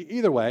Testament, but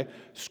either way,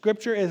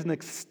 scripture is an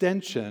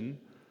extension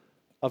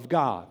of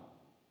God.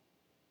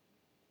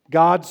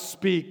 God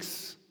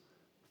speaks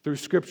through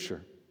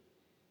scripture.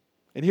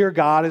 And here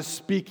God is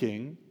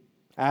speaking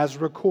as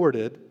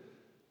recorded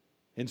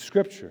in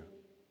scripture.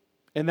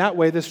 In that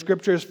way, the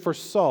scriptures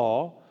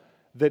foresaw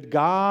that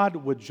God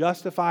would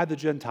justify the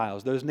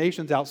Gentiles, those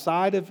nations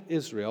outside of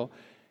Israel,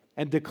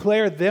 and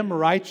declare them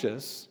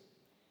righteous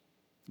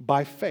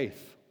by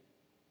faith.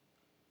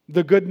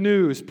 The good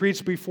news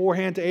preached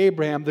beforehand to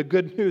Abraham, the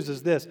good news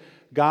is this: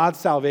 God's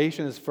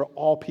salvation is for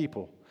all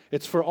people.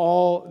 It's for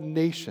all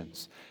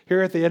nations.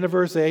 Here at the end of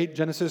verse 8,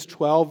 Genesis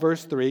 12,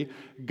 verse 3,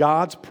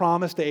 God's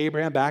promise to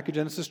Abraham back in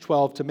Genesis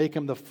 12 to make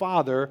him the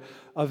father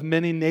of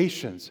many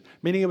nations.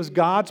 Meaning it was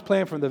God's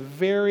plan from the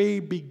very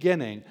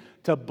beginning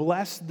to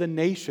bless the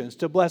nations,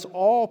 to bless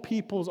all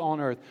peoples on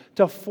earth,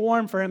 to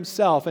form for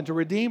himself and to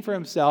redeem for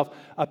himself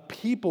a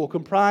people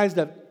comprised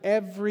of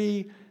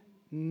every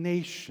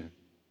nation.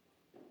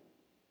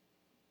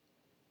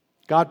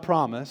 God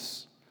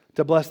promised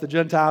to bless the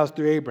Gentiles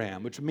through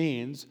Abraham, which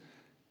means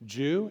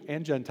Jew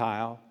and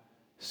Gentile,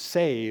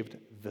 saved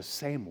the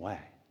same way,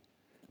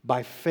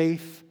 by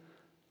faith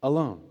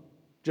alone.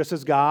 Just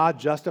as God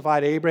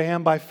justified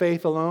Abraham by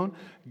faith alone,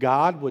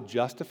 God would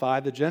justify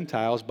the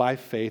Gentiles by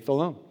faith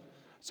alone.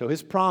 So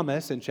his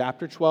promise in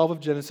chapter 12 of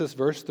Genesis,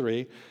 verse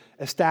 3,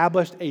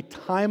 established a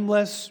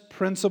timeless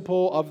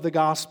principle of the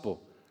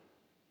gospel,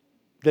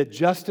 that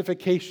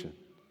justification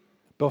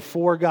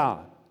before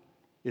God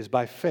is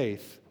by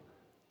faith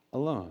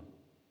alone.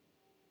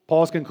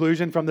 Paul's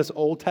conclusion from this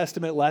Old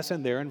Testament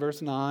lesson there in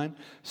verse 9,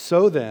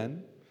 so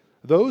then,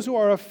 those who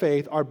are of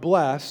faith are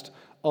blessed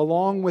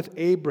along with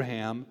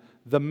Abraham,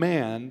 the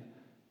man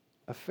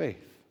of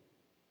faith.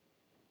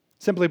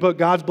 Simply put,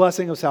 God's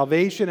blessing of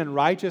salvation and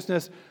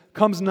righteousness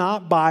comes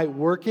not by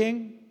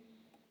working,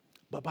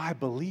 but by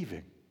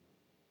believing.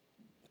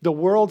 The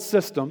world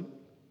system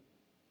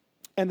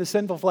and the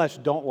sinful flesh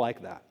don't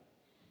like that.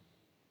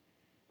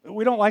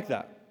 We don't like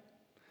that.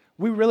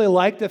 We really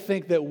like to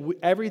think that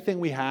everything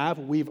we have,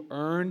 we've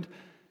earned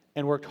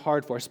and worked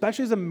hard for,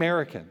 especially as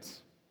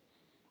Americans.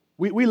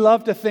 We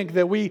love to think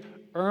that we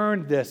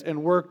earned this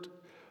and worked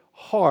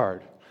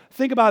hard.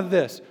 Think about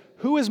this.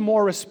 Who is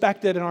more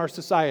respected in our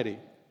society?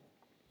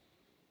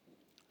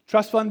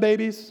 Trust fund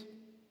babies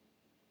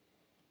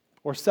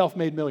or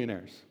self-made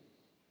millionaires?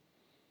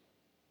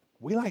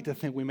 We like to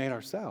think we made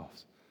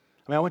ourselves.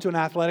 I went to an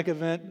athletic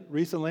event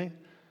recently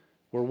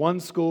where one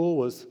school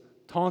was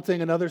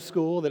taunting another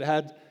school that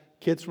had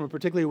kids from a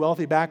particularly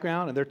wealthy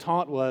background, and their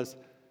taunt was,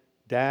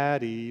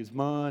 "Daddy's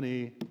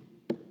money,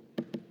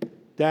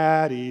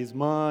 daddy's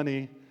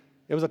money."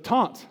 It was a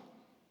taunt.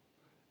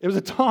 It was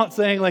a taunt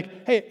saying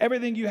like, hey,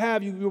 everything you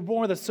have, you were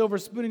born with a silver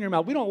spoon in your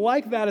mouth. We don't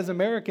like that as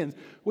Americans.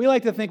 We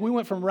like to think we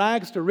went from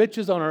rags to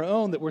riches on our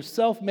own, that we're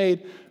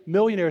self-made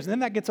millionaires. And then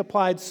that gets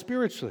applied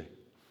spiritually,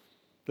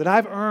 that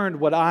I've earned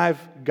what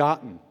I've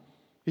gotten.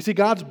 You see,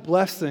 God's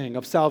blessing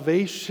of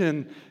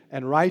salvation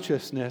and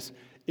righteousness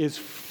is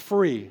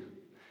free,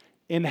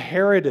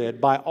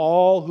 inherited by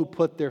all who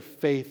put their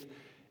faith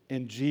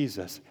in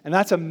Jesus. And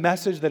that's a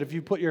message that if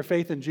you put your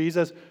faith in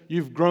Jesus,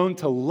 you've grown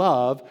to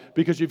love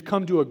because you've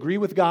come to agree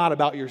with God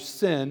about your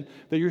sin,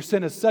 that your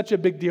sin is such a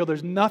big deal.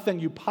 There's nothing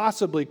you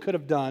possibly could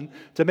have done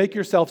to make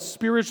yourself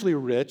spiritually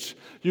rich.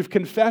 You've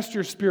confessed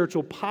your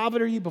spiritual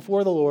poverty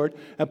before the Lord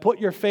and put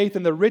your faith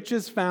in the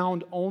riches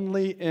found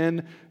only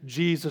in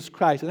Jesus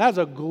Christ. And that's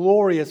a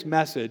glorious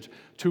message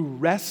to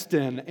rest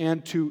in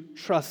and to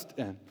trust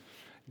in.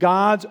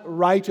 God's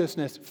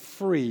righteousness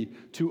free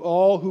to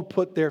all who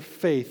put their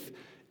faith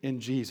in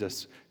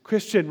Jesus.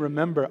 Christian,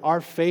 remember,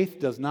 our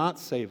faith does not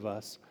save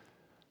us.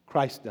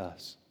 Christ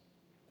does.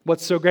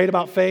 What's so great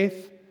about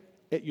faith?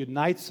 It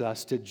unites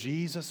us to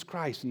Jesus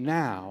Christ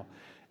now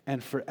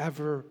and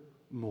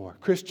forevermore.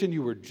 Christian,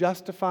 you were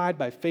justified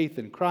by faith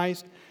in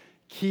Christ.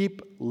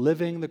 Keep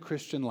living the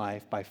Christian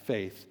life by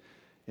faith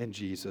in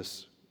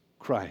Jesus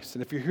Christ.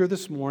 And if you're here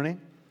this morning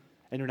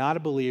and you're not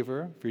a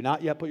believer, if you're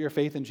not yet put your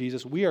faith in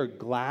Jesus, we are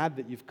glad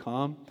that you've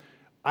come.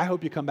 I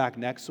hope you come back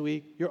next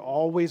week. You're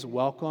always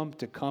welcome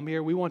to come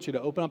here. We want you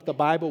to open up the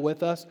Bible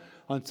with us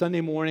on Sunday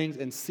mornings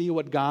and see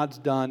what God's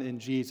done in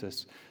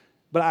Jesus.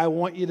 But I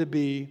want you to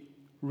be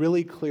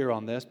really clear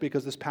on this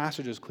because this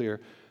passage is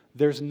clear.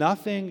 There's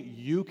nothing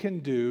you can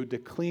do to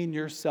clean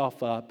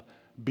yourself up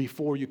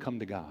before you come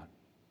to God.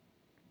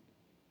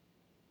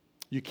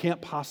 You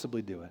can't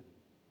possibly do it.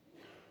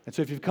 And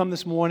so if you've come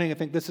this morning, I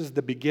think this is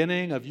the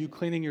beginning of you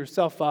cleaning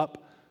yourself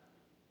up.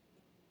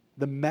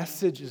 The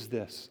message is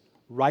this.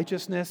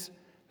 Righteousness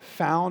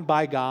found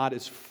by God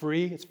is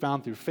free. It's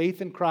found through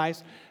faith in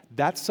Christ.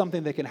 That's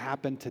something that can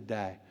happen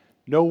today.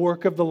 No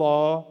work of the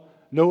law,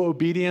 no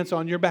obedience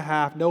on your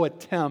behalf, no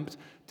attempt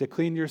to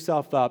clean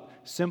yourself up.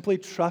 Simply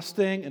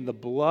trusting in the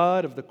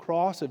blood of the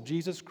cross of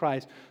Jesus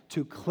Christ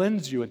to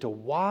cleanse you and to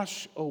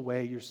wash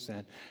away your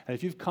sin. And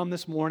if you've come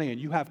this morning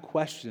and you have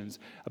questions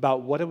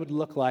about what it would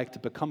look like to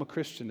become a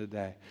Christian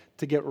today,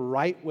 to get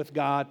right with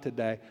God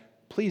today,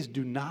 please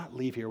do not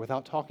leave here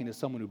without talking to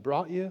someone who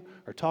brought you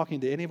or talking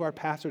to any of our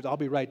pastors. I'll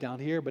be right down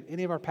here, but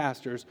any of our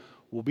pastors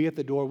will be at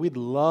the door. We'd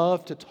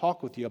love to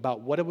talk with you about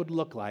what it would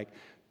look like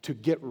to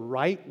get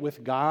right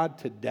with God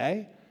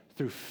today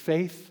through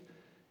faith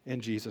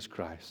in Jesus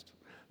Christ.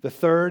 The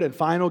third and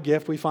final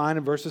gift we find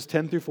in verses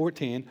 10 through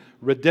 14,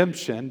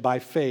 redemption by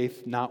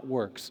faith, not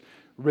works.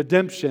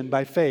 Redemption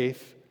by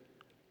faith,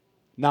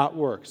 not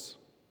works.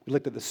 We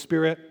looked at the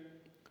Spirit,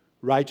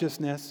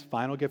 righteousness,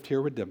 final gift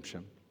here,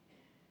 redemption.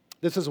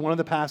 This is one of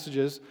the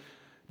passages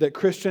that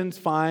Christians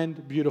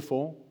find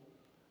beautiful,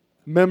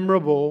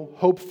 memorable,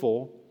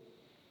 hopeful,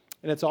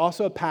 and it's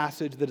also a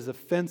passage that is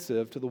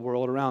offensive to the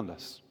world around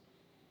us.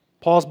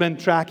 Paul's been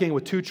tracking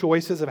with two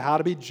choices of how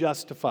to be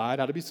justified,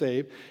 how to be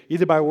saved,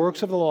 either by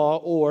works of the law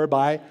or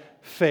by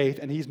faith,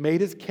 and he's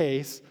made his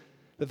case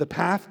that the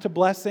path to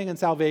blessing and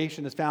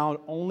salvation is found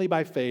only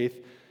by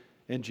faith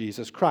in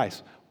Jesus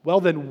Christ. Well,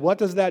 then what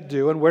does that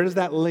do, and where does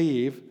that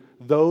leave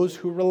those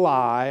who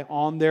rely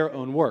on their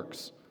own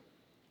works?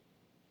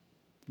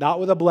 Not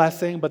with a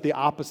blessing, but the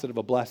opposite of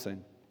a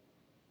blessing.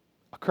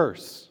 A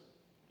curse.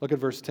 Look at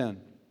verse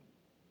 10.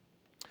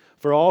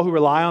 For all who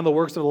rely on the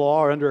works of the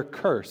law are under a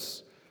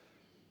curse.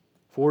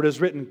 For it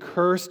is written,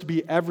 cursed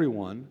be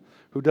everyone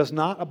who does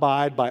not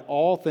abide by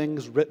all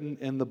things written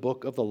in the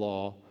book of the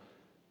law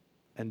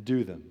and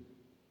do them.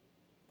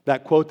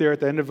 That quote there at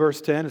the end of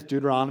verse 10 is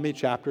Deuteronomy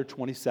chapter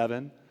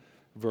 27,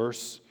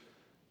 verse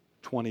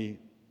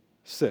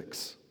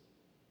 26.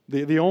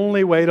 The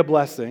only way to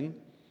blessing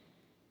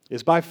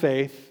is by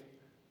faith.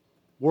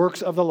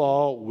 Works of the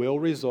law will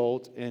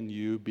result in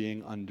you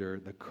being under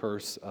the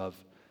curse of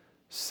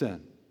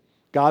sin.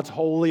 God's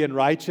holy and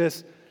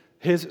righteous.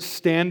 His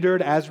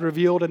standard, as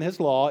revealed in His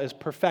law, is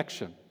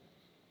perfection.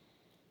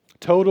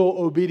 Total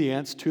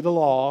obedience to the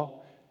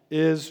law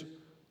is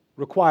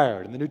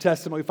required. In the New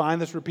Testament, we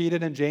find this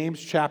repeated in James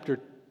chapter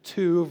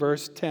 2,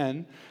 verse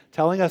 10,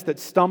 telling us that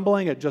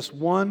stumbling at just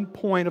one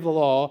point of the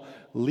law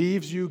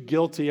leaves you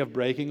guilty of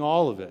breaking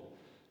all of it.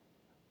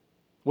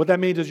 What that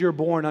means is you're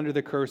born under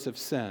the curse of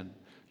sin.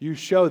 You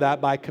show that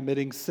by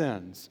committing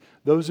sins.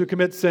 Those who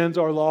commit sins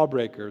are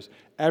lawbreakers.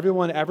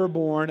 Everyone ever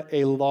born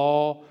a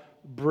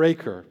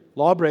lawbreaker.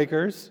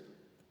 Lawbreakers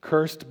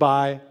cursed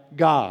by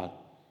God.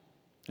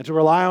 And to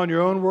rely on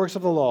your own works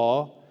of the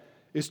law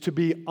is to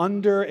be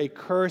under a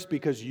curse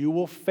because you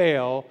will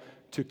fail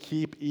to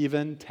keep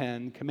even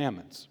 10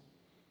 commandments.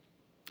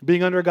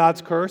 Being under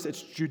God's curse,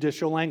 it's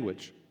judicial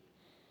language.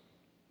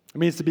 It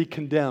means to be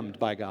condemned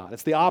by God.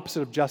 It's the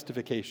opposite of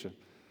justification.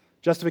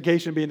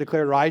 Justification being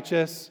declared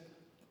righteous,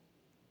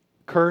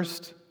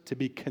 cursed to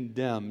be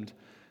condemned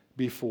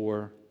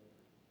before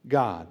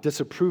God,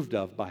 disapproved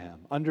of by Him,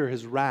 under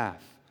His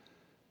wrath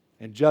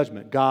and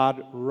judgment.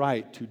 God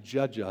right to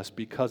judge us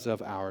because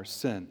of our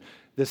sin.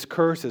 This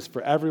curse is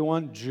for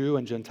everyone, Jew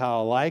and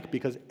Gentile alike,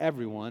 because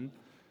everyone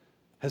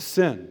has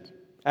sinned.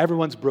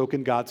 Everyone's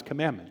broken God's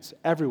commandments.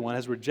 Everyone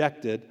has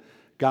rejected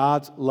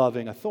God's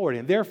loving authority.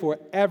 And therefore,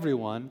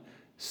 everyone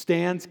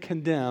stands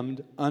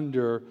condemned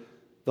under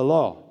the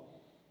law.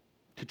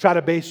 To try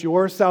to base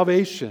your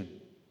salvation,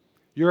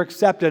 your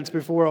acceptance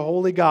before a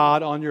holy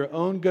God on your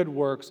own good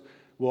works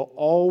will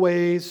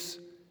always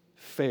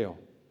fail.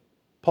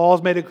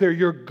 Paul's made it clear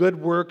your good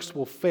works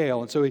will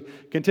fail. And so he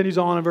continues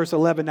on in verse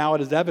 11, now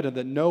it is evident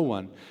that no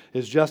one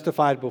is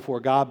justified before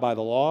God by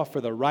the law,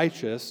 for the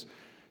righteous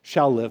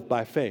shall live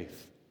by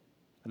faith.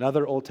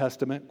 Another Old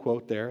Testament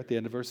quote there at the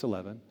end of verse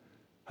 11,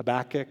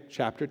 Habakkuk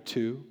chapter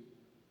 2,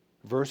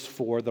 verse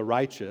 4, the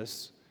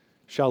righteous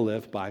shall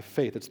live by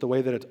faith. It's the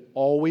way that it's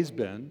always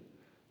been.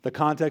 The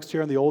context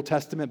here in the Old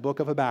Testament book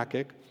of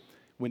Habakkuk,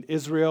 when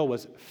Israel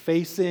was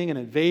facing an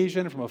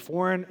invasion from a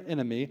foreign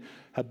enemy,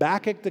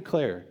 Habakkuk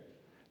declared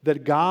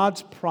that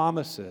God's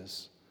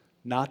promises,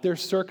 not their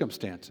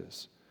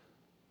circumstances,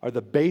 are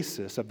the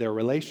basis of their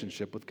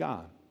relationship with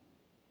God.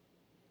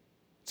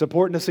 It's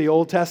important to see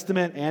Old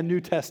Testament and New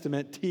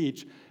Testament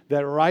teach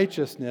that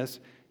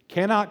righteousness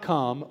cannot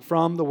come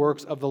from the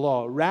works of the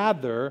law.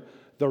 Rather,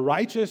 the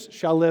righteous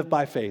shall live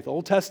by faith.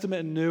 Old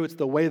Testament and New, it's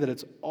the way that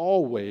it's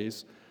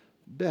always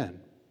been.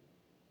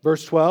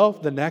 Verse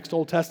 12, the next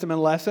Old Testament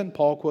lesson,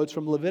 Paul quotes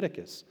from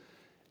Leviticus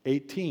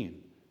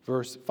 18.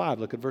 Verse 5,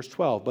 look at verse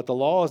 12. But the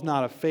law is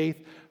not of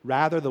faith,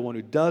 rather the one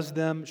who does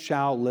them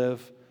shall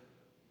live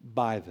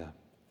by them.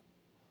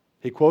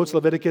 He quotes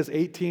Leviticus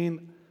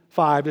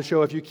 18:5 to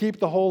show if you keep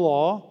the whole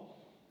law,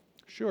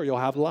 sure, you'll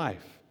have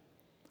life.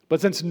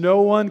 But since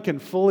no one can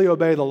fully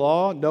obey the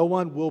law, no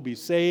one will be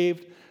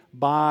saved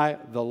by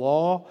the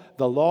law.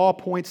 The law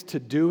points to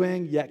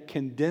doing, yet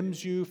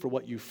condemns you for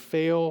what you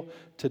fail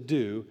to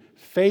do.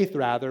 Faith,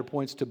 rather,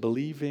 points to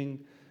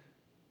believing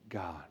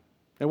God.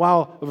 And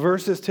while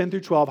verses 10 through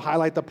 12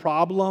 highlight the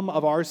problem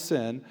of our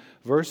sin,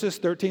 verses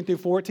 13 through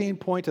 14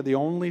 point to the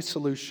only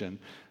solution,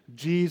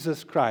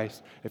 Jesus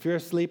Christ. If you're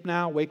asleep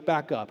now, wake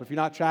back up. If you're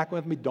not tracking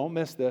with me, don't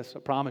miss this. I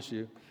promise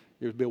you.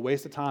 It would be a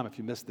waste of time if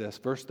you missed this.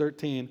 Verse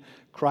 13,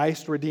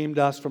 Christ redeemed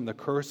us from the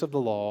curse of the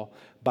law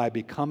by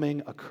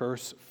becoming a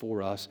curse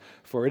for us.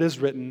 For it is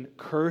written,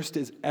 cursed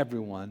is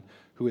everyone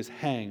who is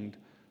hanged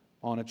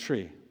on a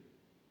tree.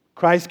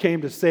 Christ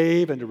came to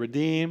save and to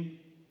redeem.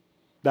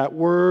 That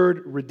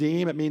word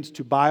redeem, it means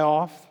to buy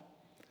off,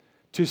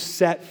 to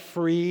set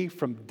free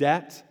from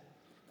debt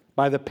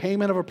by the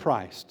payment of a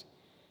price.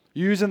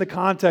 Used in the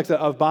context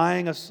of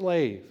buying a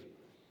slave,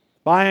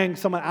 buying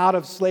someone out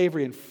of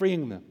slavery and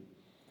freeing them,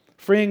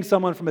 freeing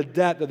someone from a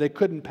debt that they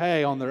couldn't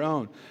pay on their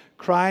own.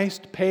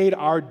 Christ paid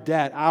our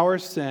debt, our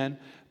sin,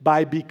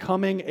 by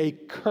becoming a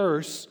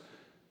curse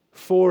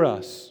for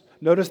us.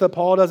 Notice that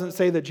Paul doesn't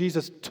say that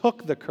Jesus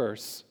took the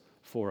curse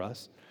for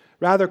us.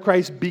 Rather,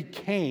 Christ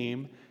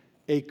became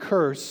a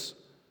curse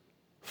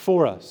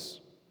for us.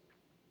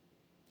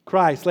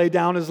 Christ laid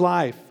down His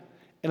life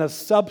in a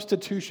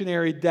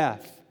substitutionary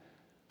death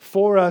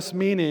for us,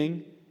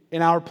 meaning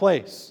in our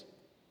place.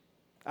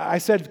 I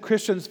said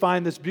Christians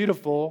find this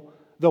beautiful.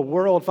 The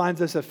world finds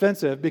this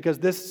offensive because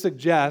this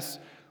suggests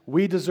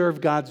we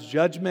deserve God's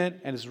judgment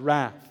and His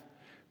wrath.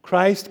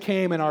 Christ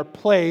came in our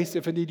place,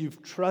 if indeed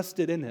you've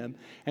trusted in Him,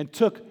 and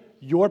took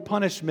your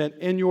punishment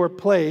in your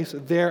place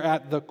there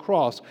at the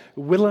cross,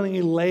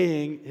 willingly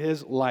laying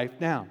His life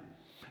down.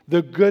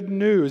 The good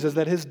news is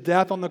that his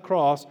death on the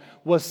cross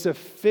was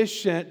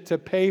sufficient to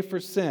pay for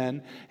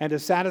sin and to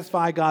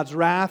satisfy God's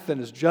wrath and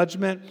his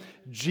judgment.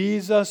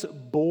 Jesus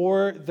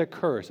bore the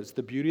curse. It's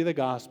the beauty of the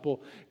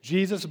gospel.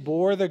 Jesus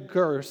bore the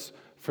curse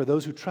for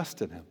those who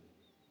trust in him.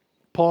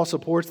 Paul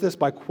supports this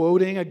by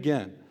quoting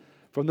again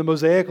from the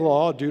Mosaic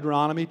Law,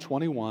 Deuteronomy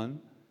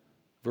 21,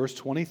 verse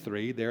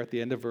 23, there at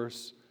the end of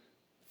verse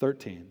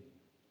 13.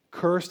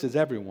 Cursed is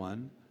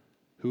everyone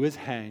who is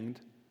hanged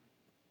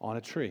on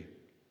a tree.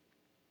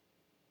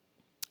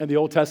 In the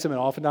Old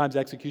Testament, oftentimes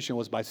execution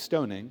was by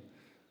stoning.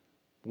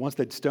 Once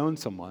they'd stone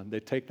someone,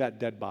 they'd take that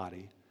dead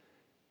body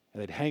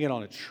and they'd hang it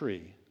on a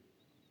tree,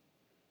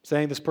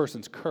 saying this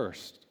person's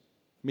cursed,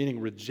 meaning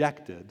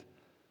rejected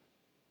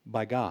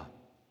by God.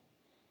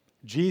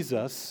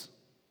 Jesus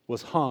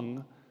was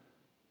hung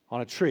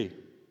on a tree,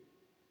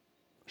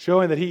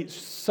 showing that he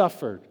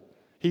suffered.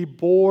 He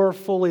bore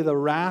fully the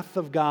wrath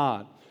of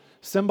God,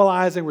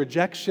 symbolizing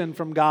rejection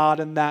from God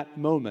in that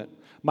moment.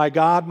 My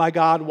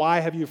God, why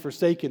have you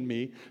forsaken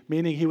me?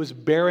 Meaning he was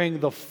bearing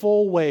the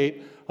full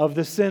weight of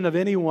the sin of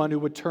anyone who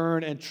would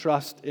turn and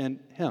trust in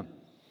him.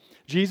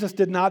 Jesus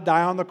did not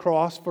die on the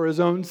cross for his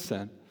own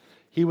sin.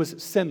 He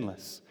was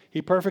sinless.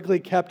 He perfectly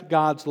kept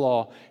God's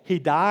law. He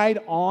died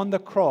on the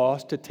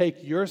cross to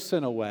take your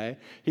sin away.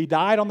 He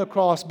died on the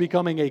cross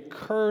becoming a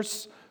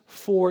curse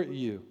for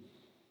you.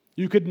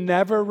 You could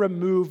never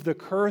remove the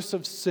curse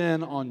of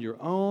sin on your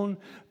own.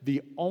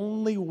 The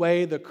only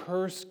way the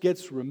curse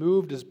gets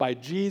removed is by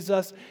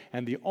Jesus,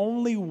 and the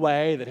only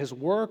way that his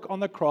work on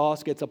the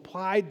cross gets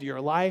applied to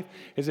your life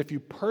is if you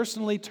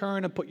personally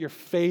turn and put your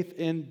faith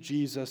in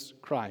Jesus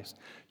Christ.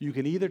 You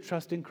can either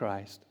trust in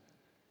Christ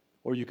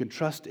or you can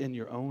trust in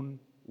your own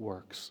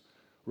works.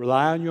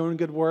 Rely on your own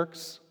good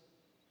works,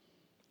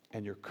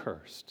 and you're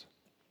cursed.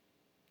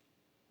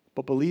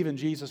 But believe in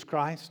Jesus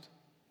Christ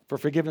for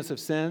forgiveness of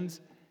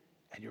sins,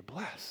 and you're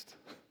blessed.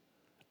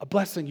 A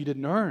blessing you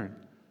didn't earn.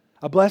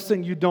 A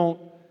blessing you don't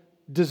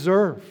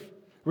deserve.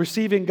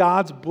 Receiving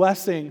God's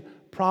blessing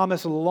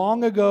promised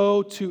long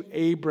ago to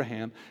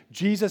Abraham.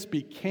 Jesus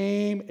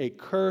became a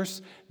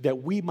curse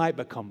that we might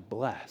become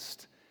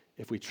blessed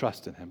if we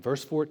trust in him.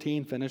 Verse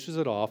 14 finishes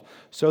it off.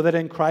 So that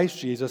in Christ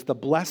Jesus, the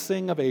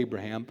blessing of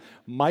Abraham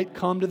might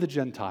come to the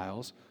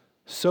Gentiles,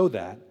 so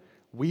that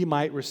we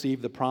might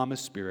receive the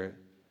promised Spirit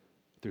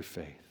through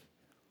faith.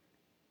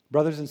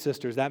 Brothers and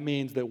sisters, that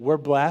means that we're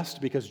blessed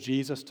because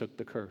Jesus took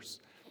the curse.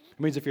 It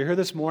means if you're here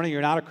this morning,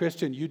 you're not a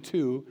Christian, you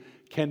too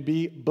can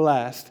be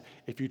blessed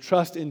if you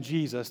trust in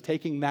Jesus,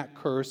 taking that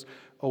curse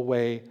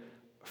away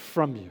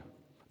from you.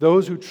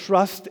 Those who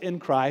trust in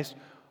Christ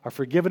are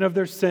forgiven of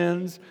their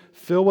sins,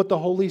 filled with the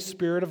Holy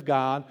Spirit of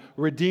God,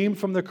 redeemed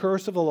from the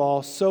curse of the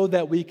law, so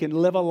that we can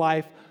live a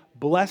life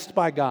blessed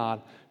by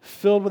God,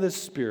 filled with his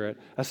Spirit,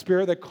 a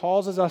Spirit that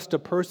causes us to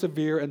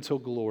persevere until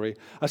glory,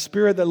 a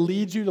Spirit that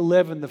leads you to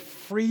live in the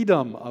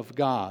freedom of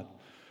God,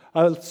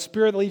 a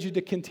Spirit that leads you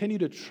to continue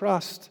to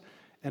trust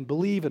and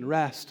believe and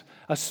rest,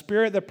 a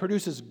Spirit that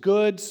produces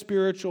good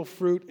spiritual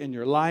fruit in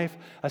your life,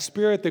 a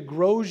Spirit that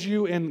grows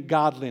you in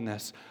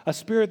godliness, a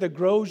Spirit that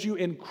grows you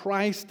in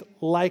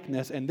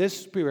Christ-likeness, and this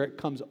Spirit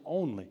comes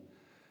only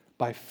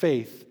by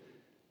faith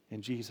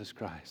in Jesus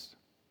Christ.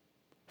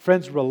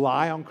 Friends,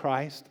 rely on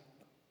Christ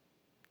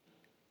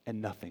and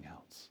nothing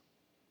else.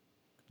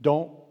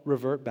 Don't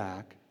revert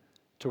back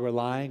to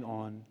relying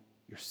on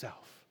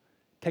yourself.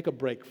 Take a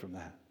break from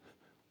that.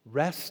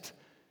 Rest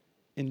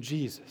in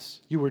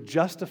Jesus. You were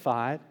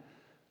justified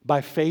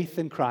by faith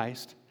in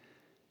Christ.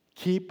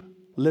 Keep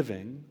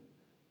living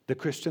the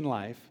Christian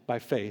life by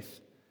faith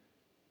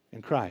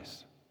in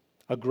Christ.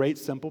 A great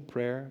simple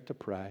prayer to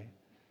pray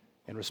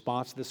in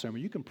response to the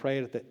sermon. You can pray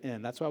it at the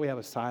end. That's why we have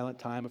a silent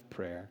time of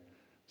prayer.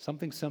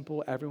 Something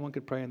simple everyone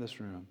could pray in this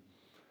room.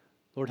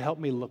 Lord, help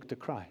me look to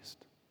Christ.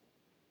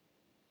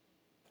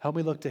 Help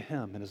me look to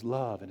him and his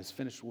love and his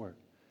finished work.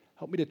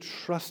 Help me to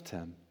trust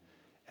him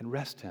and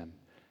rest him.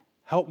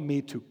 Help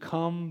me to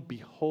come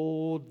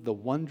behold the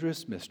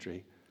wondrous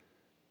mystery,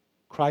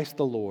 Christ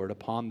the Lord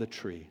upon the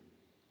tree.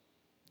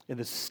 In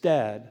the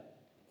stead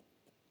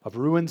of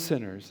ruined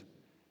sinners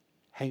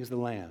hangs the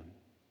Lamb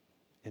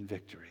in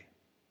victory.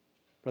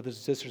 Brothers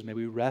and sisters, may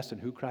we rest in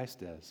who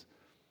Christ is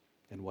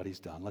and what he's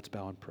done. Let's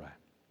bow and pray.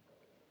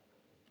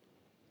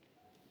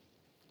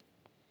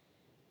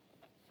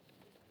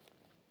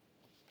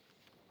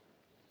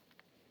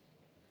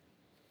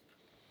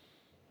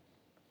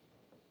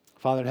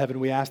 Father in heaven,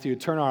 we ask you to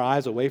turn our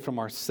eyes away from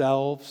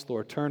ourselves.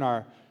 Lord, turn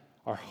our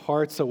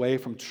hearts away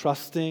from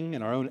trusting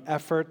in our own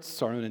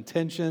efforts, our own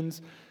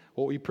intentions,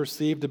 what we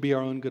perceive to be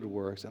our own good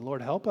works. And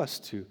Lord, help us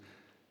to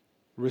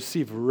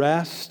receive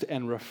rest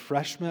and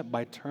refreshment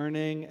by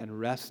turning and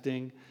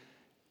resting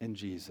in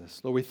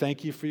Jesus. Lord, we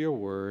thank you for your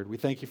word. We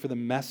thank you for the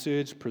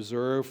message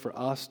preserved for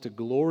us to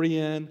glory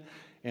in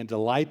and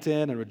delight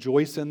in and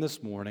rejoice in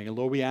this morning. And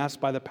Lord, we ask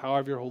by the power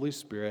of your Holy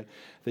Spirit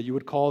that you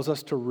would cause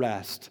us to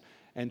rest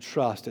and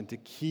trust and to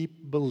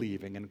keep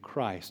believing in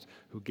Christ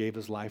who gave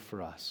his life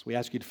for us. We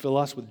ask you to fill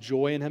us with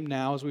joy in him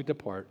now as we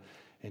depart.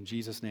 In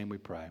Jesus' name we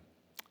pray.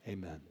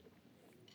 Amen.